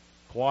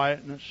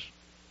quietness,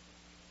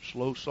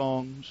 slow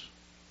songs,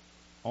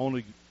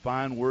 only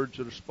fine words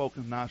that are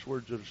spoken, nice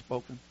words that are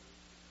spoken.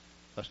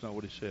 That's not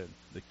what he said.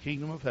 The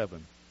kingdom of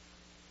heaven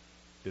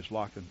is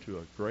likened to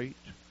a great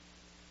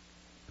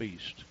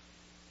feast.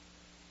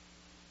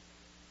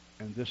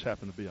 And this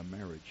happened to be a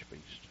marriage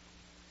feast.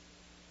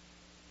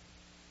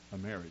 A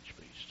marriage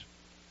feast.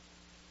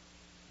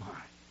 My.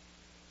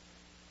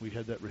 We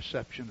had that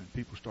reception and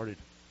people started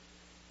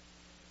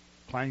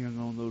clanging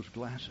on those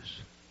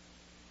glasses.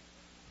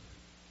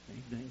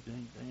 Ding, ding,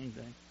 ding, ding,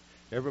 ding.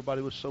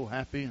 Everybody was so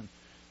happy, and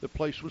the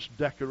place was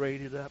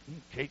decorated up,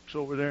 and cakes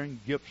over there and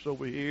gifts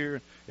over here.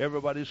 And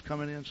everybody's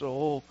coming in. So,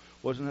 oh,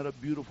 wasn't that a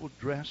beautiful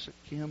dress that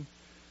Kim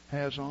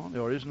has on?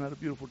 Or isn't that a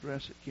beautiful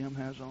dress that Kim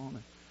has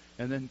on?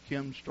 And then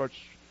Kim starts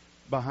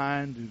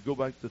behind to go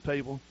back to the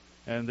table,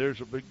 and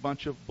there's a big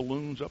bunch of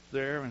balloons up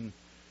there, and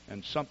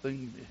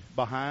something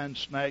behind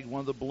snagged one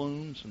of the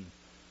balloons, and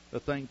the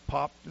thing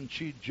popped, and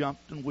she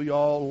jumped, and we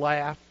all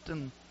laughed,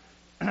 and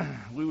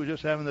we were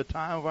just having the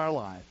time of our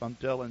life. I'm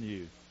telling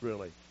you,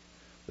 really,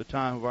 the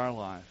time of our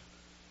life.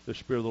 The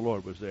Spirit of the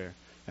Lord was there.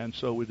 And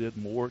so we did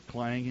more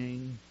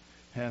clanging,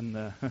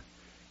 and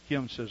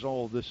Kim says,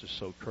 oh, this is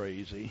so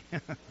crazy.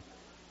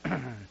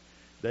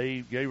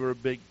 Dave gave her a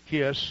big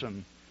kiss, and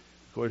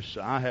of course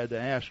I had to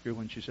ask her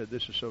when she said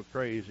this is so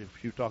crazy if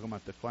she was talking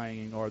about the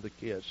clanging or the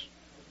kiss.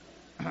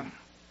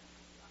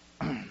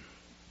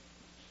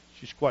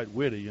 She's quite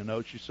witty, you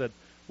know. She said,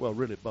 well,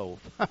 really both.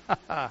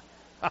 Did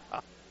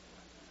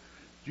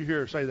you hear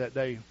her say that,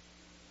 Dave?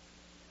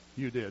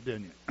 You did,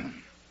 didn't you?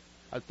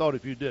 I thought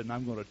if you didn't,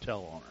 I'm going to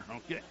tell on her,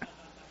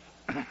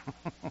 okay?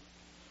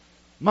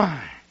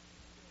 My.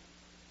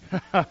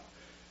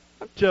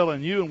 I'm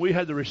telling you, and we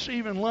had the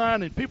receiving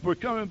line, and people were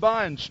coming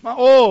by and smiling.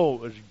 Oh,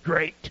 it was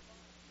great.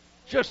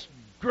 Just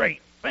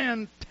great.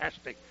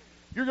 Fantastic.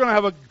 You're going to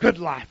have a good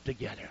life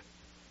together.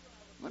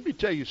 Let me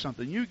tell you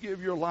something. You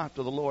give your life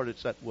to the Lord,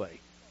 it's that way.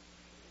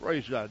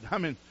 Praise God. I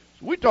mean,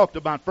 we talked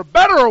about for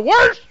better or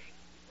worse,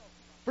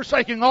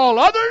 forsaking all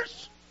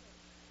others,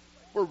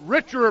 for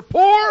richer or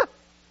poor,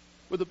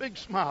 with a big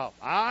smile.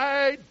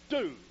 I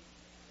do.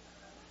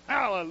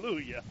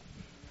 Hallelujah.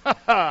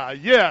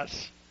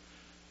 Yes.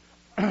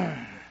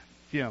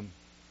 Kim,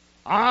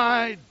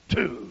 I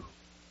do.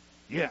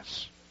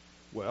 Yes.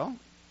 Well,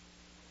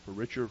 for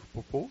richer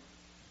or poor,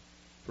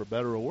 for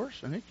better or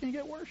worse, and it can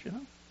get worse, you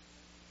know.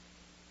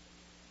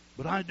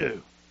 But I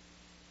do.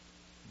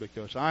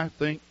 Because I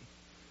think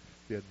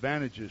the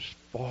advantages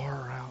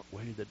far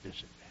outweigh the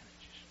disadvantages.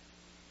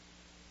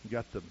 You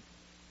got the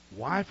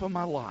wife of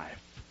my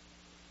life.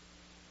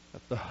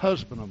 Got the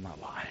husband of my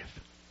life.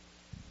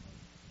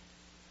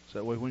 So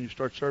that way when you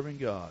start serving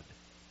God,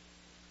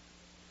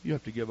 you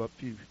have to give up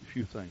a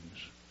few things.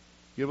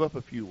 Give up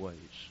a few ways.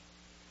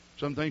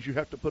 Some things you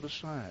have to put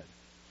aside.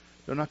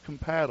 They're not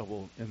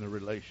compatible in the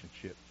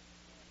relationship.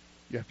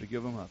 You have to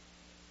give them up.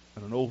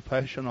 At an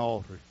old-fashioned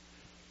altar,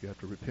 you have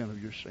to repent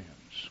of your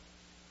sins.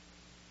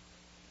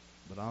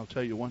 But I'll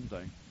tell you one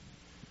thing.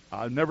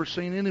 I've never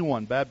seen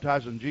anyone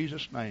baptized in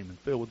Jesus' name and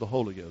filled with the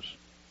Holy Ghost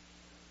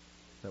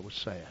that was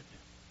sad.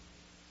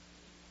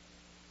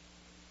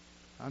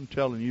 I'm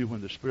telling you,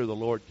 when the Spirit of the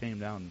Lord came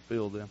down and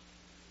filled them,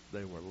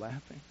 they were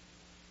laughing.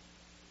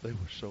 They were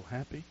so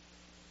happy.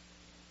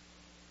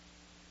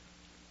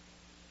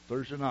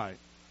 Thursday night,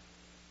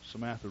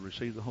 Samantha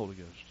received the Holy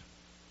Ghost.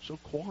 So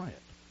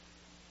quiet.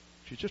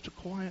 She's just a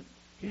quiet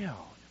gal, you know,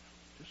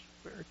 just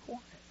very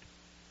quiet.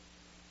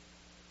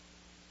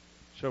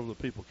 Several of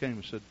the people came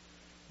and said,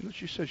 you know,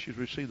 she says she's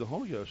received the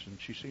Holy Ghost and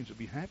she seems to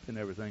be happy and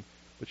everything,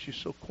 but she's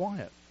so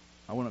quiet.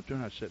 I went up to her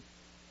and I said,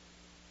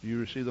 "Do you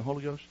receive the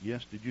Holy Ghost?"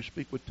 "Yes." "Did you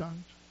speak with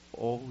tongues?"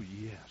 "Oh,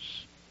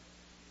 yes."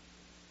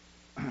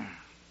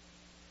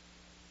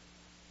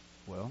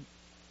 Well,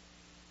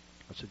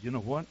 I said, "You know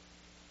what?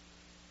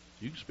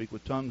 You can speak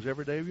with tongues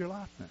every day of your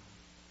life now."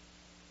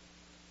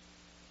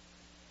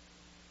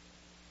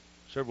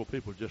 Several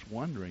people are just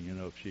wondering, you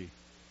know, if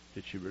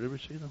did she really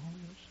receive the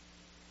Holy Ghost?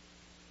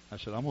 I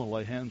said, "I'm going to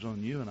lay hands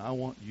on you, and I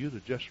want you to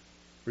just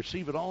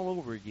receive it all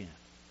over again."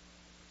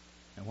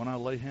 And when I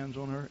lay hands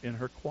on her, in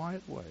her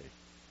quiet way,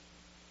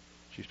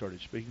 she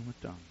started speaking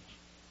with tongues.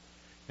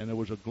 And there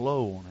was a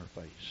glow on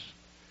her face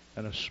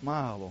and a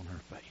smile on her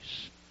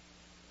face.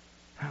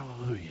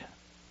 Hallelujah.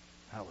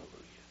 Hallelujah.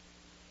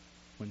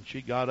 When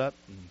she got up,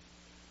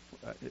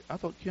 and I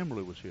thought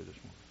Kimberly was here this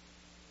morning.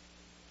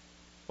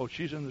 Oh,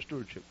 she's in the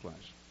stewardship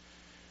class.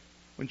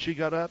 When she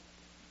got up,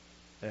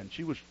 and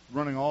she was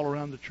running all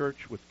around the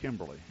church with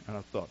Kimberly, and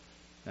I thought,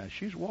 now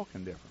she's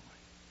walking differently.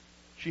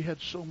 She had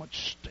so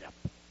much step.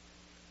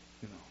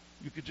 You know,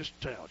 you could just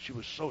tell she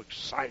was so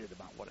excited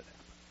about what had happened.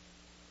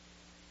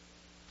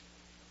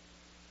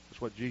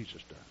 That's what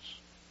Jesus does.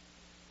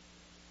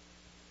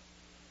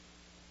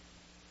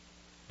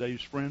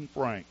 Dave's friend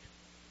Frank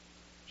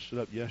stood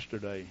up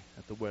yesterday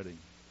at the wedding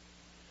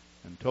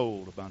and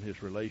told about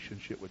his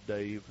relationship with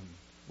Dave and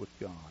with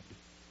God.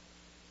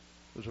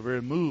 It was a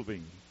very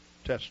moving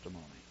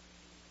testimony.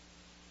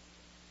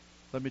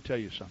 Let me tell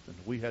you something.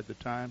 If we had the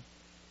time,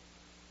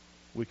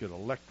 we could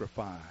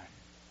electrify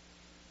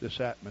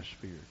this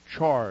atmosphere,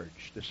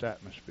 charge this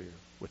atmosphere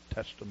with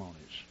testimonies,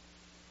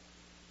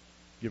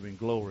 giving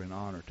glory and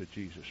honor to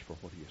Jesus for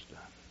what He has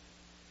done.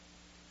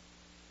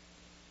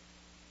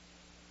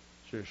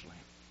 Seriously.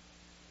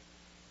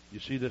 You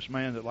see this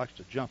man that likes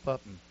to jump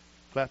up and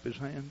clap his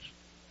hands?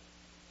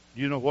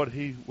 Do you know what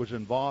he was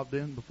involved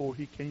in before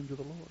he came to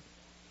the Lord?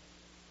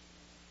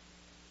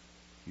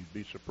 You'd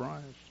be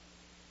surprised.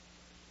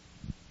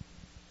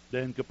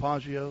 Dan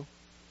Capazio,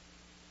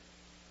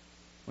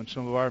 when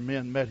some of our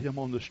men met him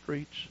on the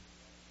streets,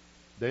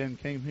 Dan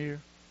came here.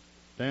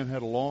 Dan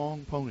had a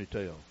long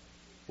ponytail,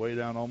 way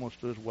down almost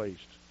to his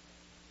waist.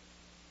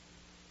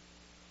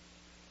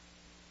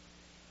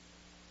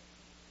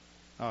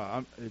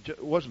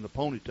 It wasn't the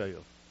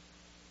ponytail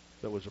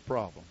that was the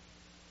problem.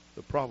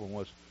 The problem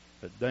was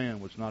that Dan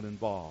was not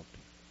involved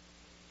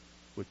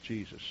with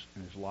Jesus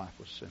and his life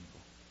was sinful.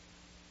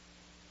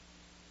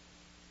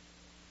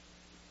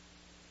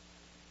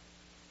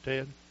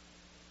 Ted,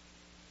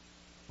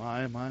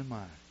 my.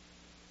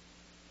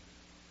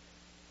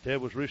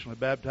 Ted was recently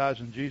baptized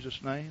in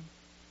Jesus' name.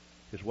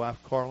 His wife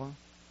Carla,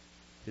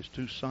 his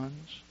 2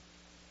 sons.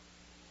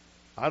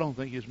 I don't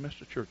think he's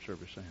missed a church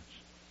service since.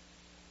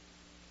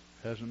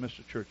 Hasn't missed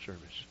a church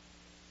service.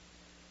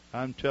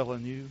 I'm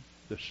telling you,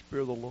 the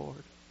Spirit of the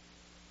Lord.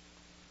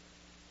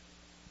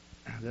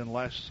 And then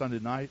last Sunday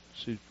night,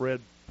 see Fred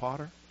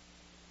Potter.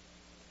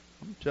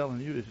 I'm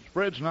telling you,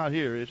 Fred's not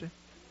here, is he?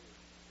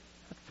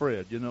 That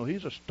Fred, you know,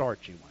 he's a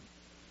starchy one.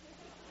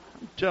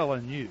 I'm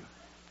telling you.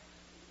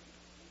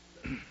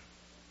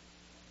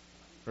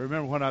 I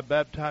remember when I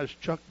baptized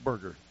Chuck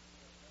Berger.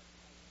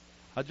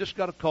 I just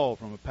got a call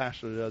from a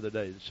pastor the other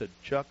day that said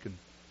Chuck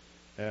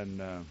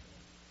and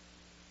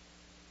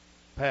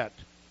Pat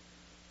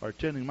are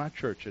attending my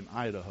church in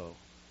Idaho.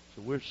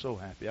 So we're so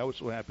happy. I was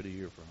so happy to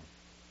hear from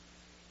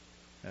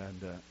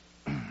him.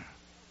 And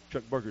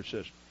Chuck Berger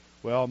says,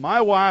 well,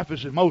 my wife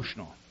is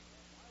emotional,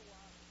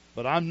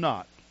 but I'm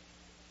not.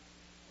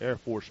 Air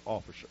Force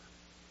officer,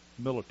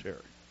 military.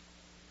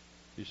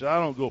 He said, I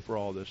don't go for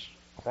all this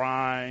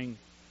crying,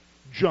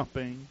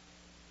 jumping.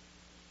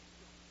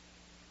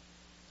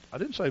 I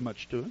didn't say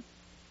much to him.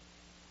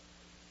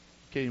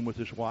 He came with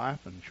his wife,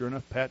 and sure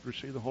enough, Pat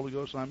received the Holy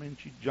Ghost. I mean,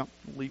 she jumped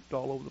and leaped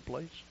all over the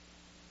place.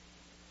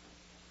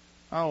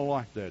 I don't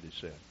like that, he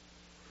said.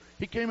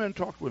 He came in and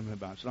talked with me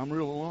about it. He said, I'm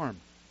real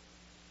alarmed.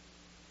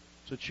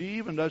 He said, she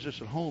even does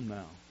this at home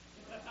now.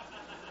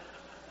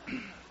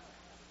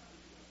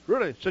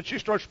 Really? Said she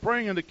starts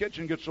praying in the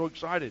kitchen, gets so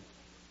excited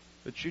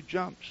that she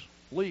jumps,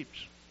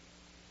 leaps.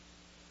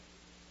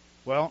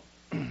 Well,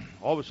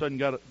 all of a sudden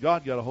God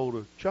got a hold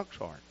of Chuck's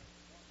heart.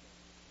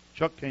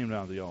 Chuck came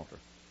down to the altar.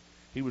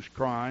 He was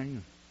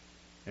crying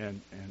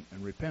and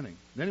repenting.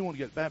 Then he wanted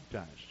to get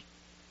baptized.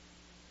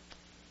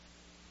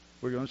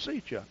 We're going to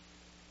see Chuck.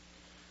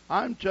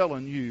 I'm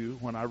telling you,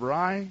 whenever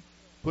I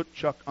put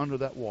Chuck under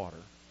that water,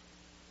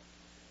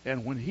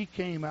 and when he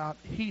came out,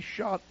 he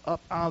shot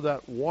up out of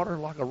that water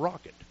like a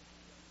rocket.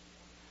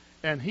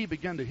 And he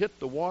began to hit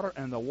the water,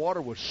 and the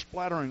water was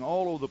splattering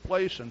all over the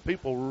place, and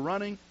people were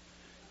running.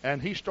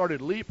 And he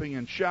started leaping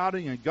and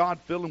shouting, and God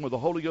filled him with the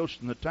Holy Ghost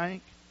in the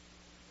tank.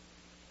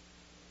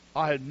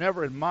 I had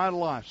never in my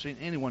life seen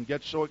anyone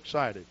get so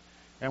excited.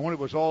 And when it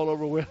was all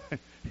over with,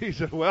 he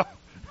said, well,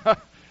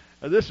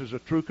 this is a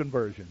true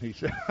conversion, he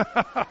said.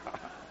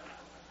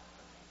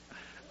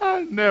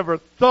 I never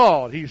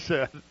thought, he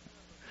said,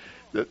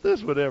 that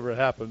this would ever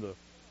happen to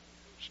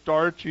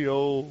starchy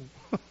old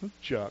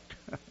Chuck.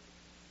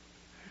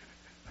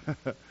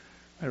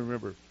 I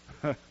remember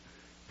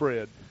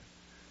Fred,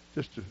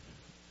 just a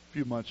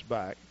few months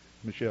back.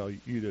 Michelle,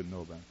 you didn't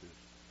know about this.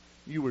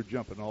 You were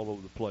jumping all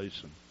over the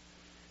place, and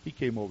he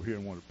came over here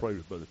and wanted to pray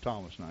with Brother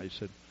Thomas and I. He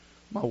said,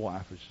 my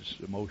wife is just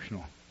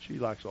emotional. She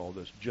likes all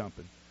this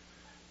jumping.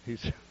 He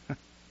said,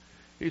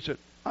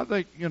 I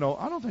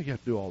don't think you have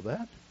to do all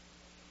that.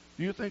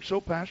 Do you think so,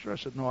 Pastor? I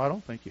said, no, I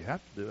don't think you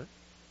have to do it.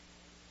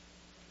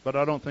 But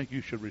I don't think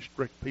you should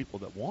restrict people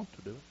that want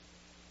to do it.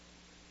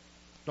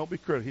 Don't be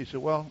critical. He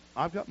said, well,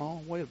 I've got my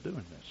own way of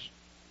doing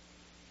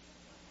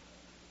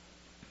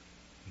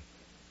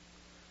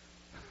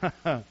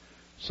this.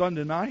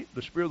 Sunday night,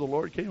 the Spirit of the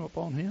Lord came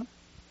upon him,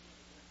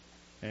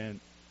 and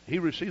he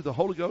received the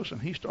Holy Ghost,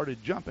 and he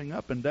started jumping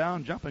up and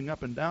down,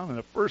 and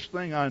the first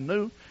thing I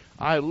knew,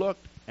 I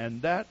looked,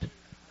 and that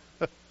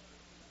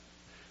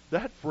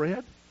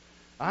Fred,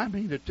 I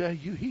mean to tell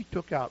you, he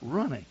took out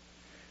running.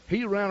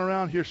 He ran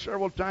around here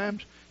several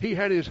times. He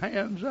had his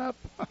hands up.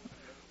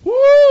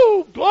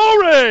 Woo!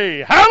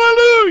 Glory!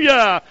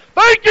 Hallelujah!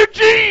 Thank you,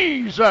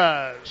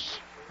 Jesus!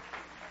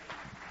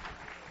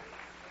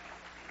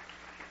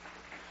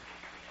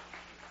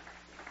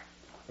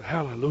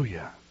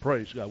 Hallelujah.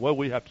 Praise God. Well,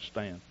 we have to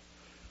stand.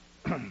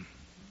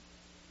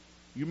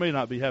 You may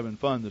not be having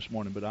fun this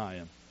morning, but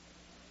I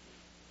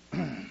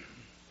am.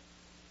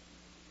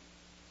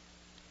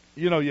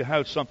 You know, you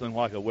have something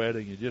like a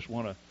wedding. You just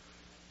want to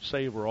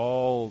savor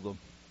all the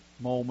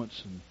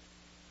moments and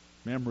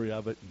memory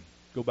of it and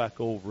go back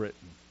over it.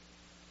 And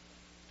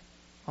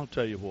I'll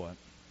tell you what.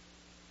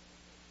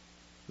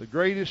 The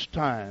greatest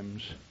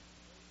times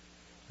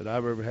that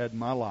I've ever had in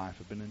my life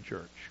have been in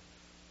church.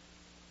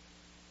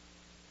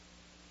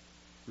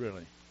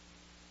 Really.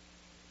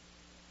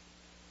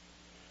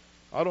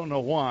 I don't know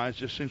why. It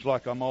just seems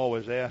like I'm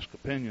always asked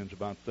opinions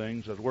about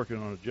things. I was working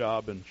on a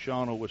job in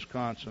Shawano,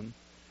 Wisconsin.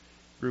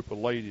 A group of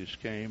ladies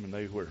came, and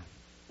they were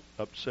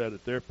upset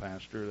at their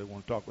pastor. They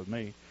wanted to talk with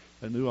me.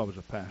 They knew I was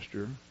a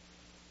pastor.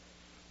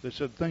 They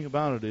said the thing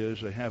about it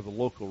is they have the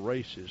local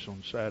races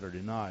on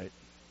Saturday night.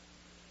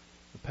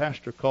 The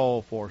pastor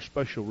called for a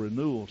special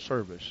renewal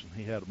service, and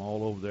he had them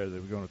all over there. They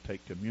were going to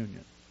take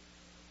communion.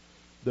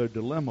 Their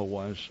dilemma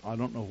was, I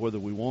don't know whether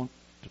we want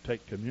to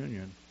take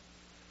communion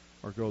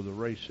or go to the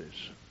races.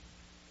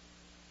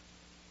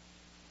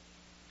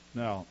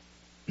 Now,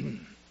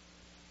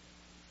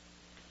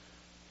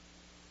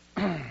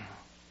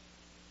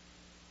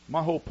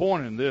 my whole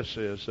point in this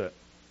is that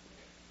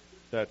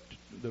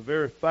the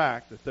very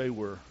fact that they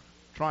were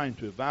trying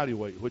to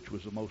evaluate which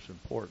was the most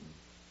important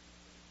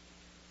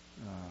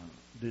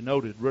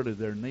denoted really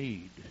their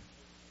need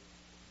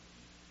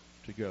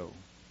to go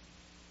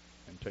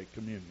and take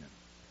communion.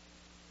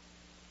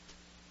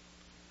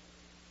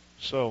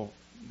 So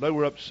they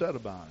were upset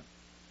about it.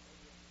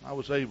 I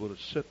was able to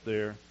sit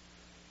there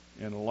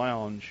in a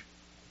lounge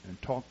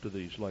and talk to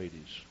these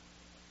ladies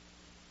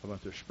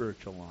about their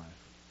spiritual life.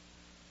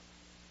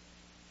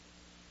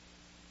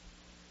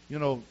 You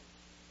know,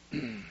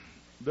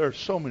 there are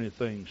so many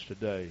things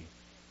today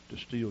to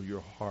steal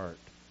your heart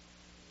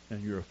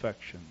and your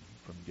affection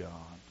from God.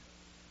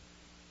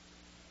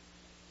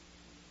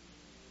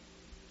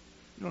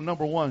 You know,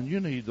 number one, you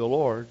need the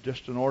Lord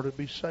just in order to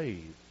be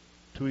saved,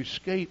 to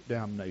escape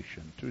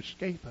damnation, to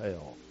escape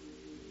hell.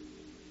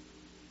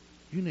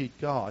 You need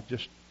God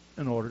just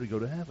in order to go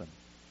to heaven.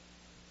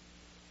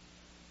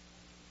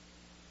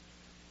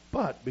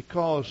 But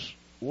because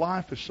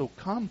life is so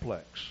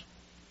complex,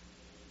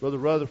 Brother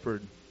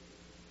Rutherford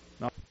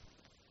not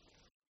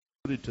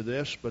alluded to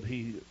this, but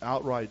he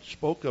outright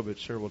spoke of it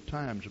several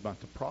times about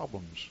the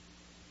problems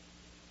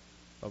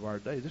of our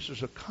day. This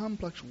is a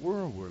complex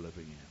world we're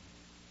living in.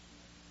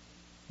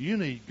 You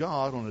need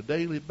God on a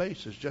daily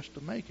basis just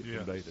to make it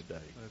from day to day.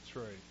 That's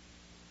right.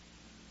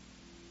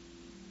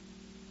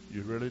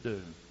 You really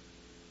do.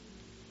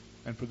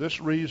 And for this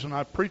reason,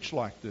 I preach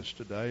like this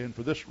today, and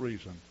for this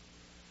reason,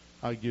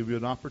 I give you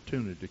an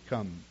opportunity to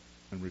come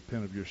and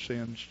repent of your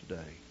sins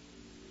today.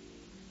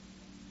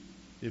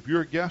 If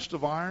you're a guest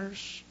of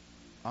ours,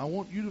 I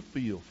want you to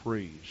feel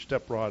free.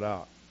 Step right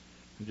out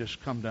and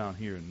just come down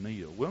here and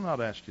kneel. We'll not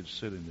ask you to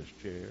sit in this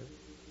chair.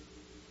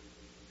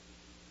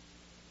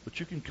 But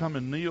you can come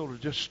and kneel or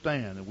just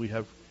stand. And we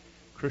have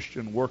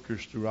Christian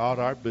workers throughout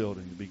our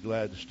building to be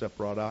glad to step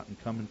right out and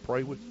come and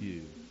pray with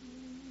you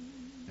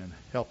and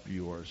help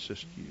you or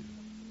assist you.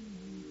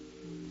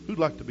 Who'd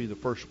like to be the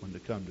first one to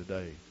come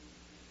today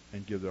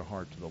and give their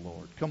heart to the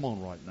Lord? Come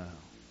on right now.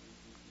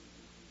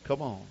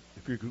 Come on.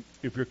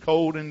 If you're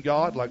cold in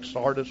God like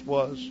Sardis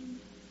was,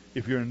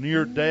 if you're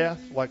near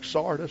death like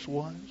Sardis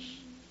was,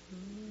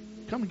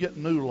 come and get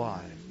new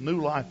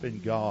life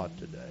in God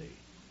today.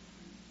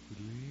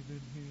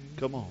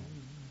 Come on.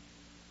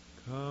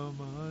 Come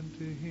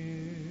unto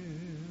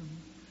Him,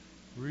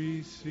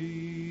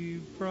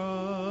 receive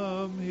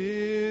from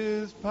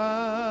His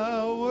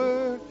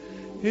power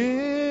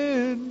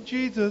in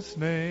Jesus'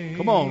 name.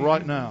 Come on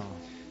right now.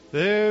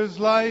 There's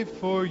life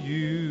for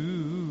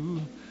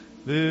you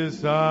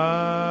this hour.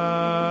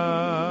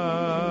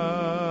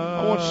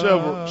 I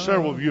want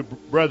several of you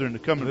brethren to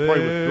come and pray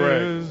with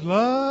Greg. There's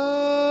life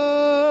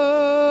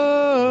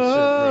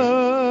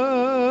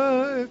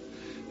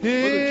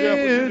Brother Jeff,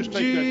 would you just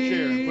take that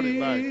chair and put it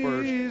back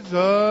first?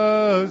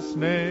 Jesus'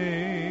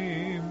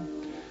 name.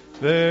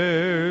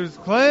 There's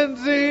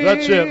cleansing.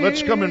 That's it.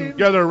 Let's come and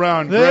gather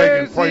around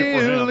Greg and pray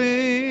for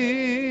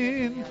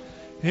him.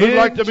 Who'd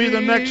like to be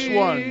the next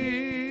one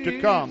to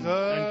come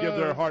and give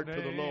their heart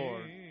to the Lord?